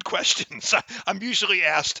such good questions. I'm usually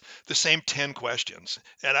asked the same 10 questions,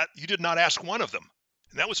 and you did not ask one of them,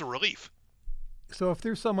 and that was a relief. So, if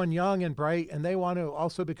there's someone young and bright and they want to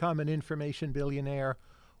also become an information billionaire,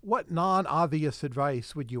 what non obvious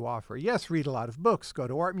advice would you offer? Yes, read a lot of books, go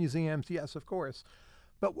to art museums, yes, of course.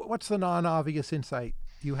 But what's the non obvious insight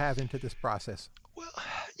you have into this process? Well,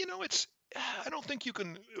 it's. I don't think you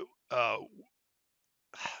can uh,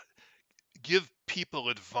 give people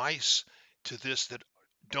advice to this that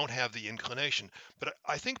don't have the inclination. But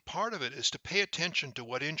I think part of it is to pay attention to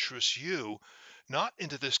what interests you, not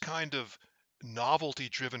into this kind of novelty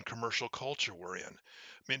driven commercial culture we're in.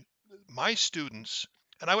 I mean, my students,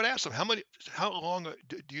 and I would ask them, how long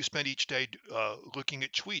do you spend each day looking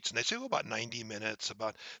at tweets? And they say, oh, about 90 minutes,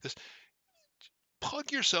 about this.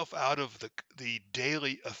 Plug yourself out of the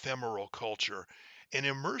daily ephemeral culture and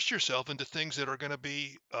immerse yourself into things that are going to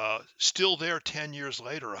be still there 10 years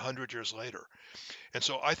later, 100 years later. And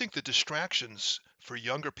so I think the distractions for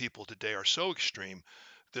younger people today are so extreme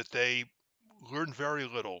that they learn very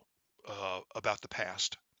little about the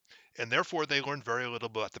past. And therefore, they learn very little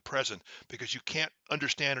about the present because you can't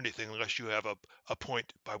understand anything unless you have a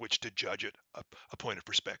point by which to judge it, a point of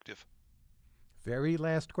perspective. Very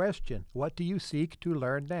last question. What do you seek to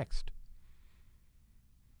learn next?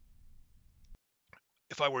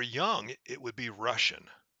 If I were young, it would be Russian.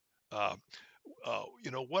 Uh,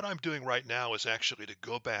 what I'm doing right now is actually to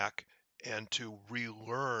go back and to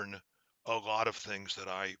relearn a lot of things that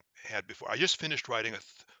I had before. I just finished writing a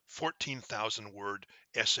 14,000 word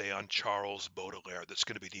essay on Charles Baudelaire that's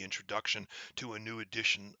going to be the introduction to a new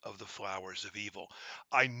edition of The Flowers of Evil.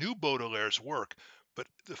 I knew Baudelaire's work, but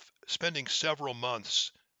spending several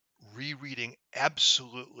months rereading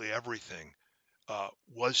absolutely everything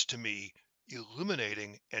was to me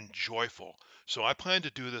illuminating and joyful. So I plan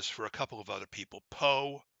to do this for a couple of other people: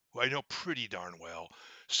 Poe, who I know pretty darn well,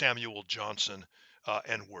 Samuel Johnson,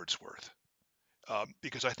 and Wordsworth.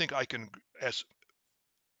 Because I think I can, as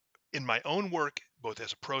in my own work, both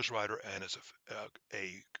as a prose writer and as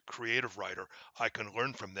a creative writer, I can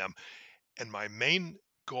learn from them. And my main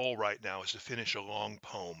goal right now is to finish a long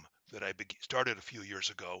poem that I started a few years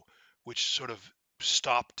ago, which sort of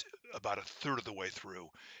stopped about a third of the way through,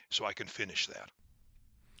 so I can finish that.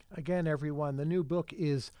 Again, everyone, the new book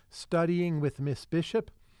is Studying with Miss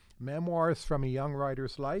Bishop, Memoirs from a Young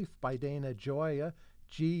Writer's Life by Dana Gioia,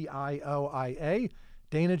 Gioia.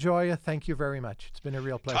 Dana Gioia, thank you very much. It's been a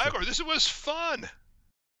real pleasure. Tyler, this was fun.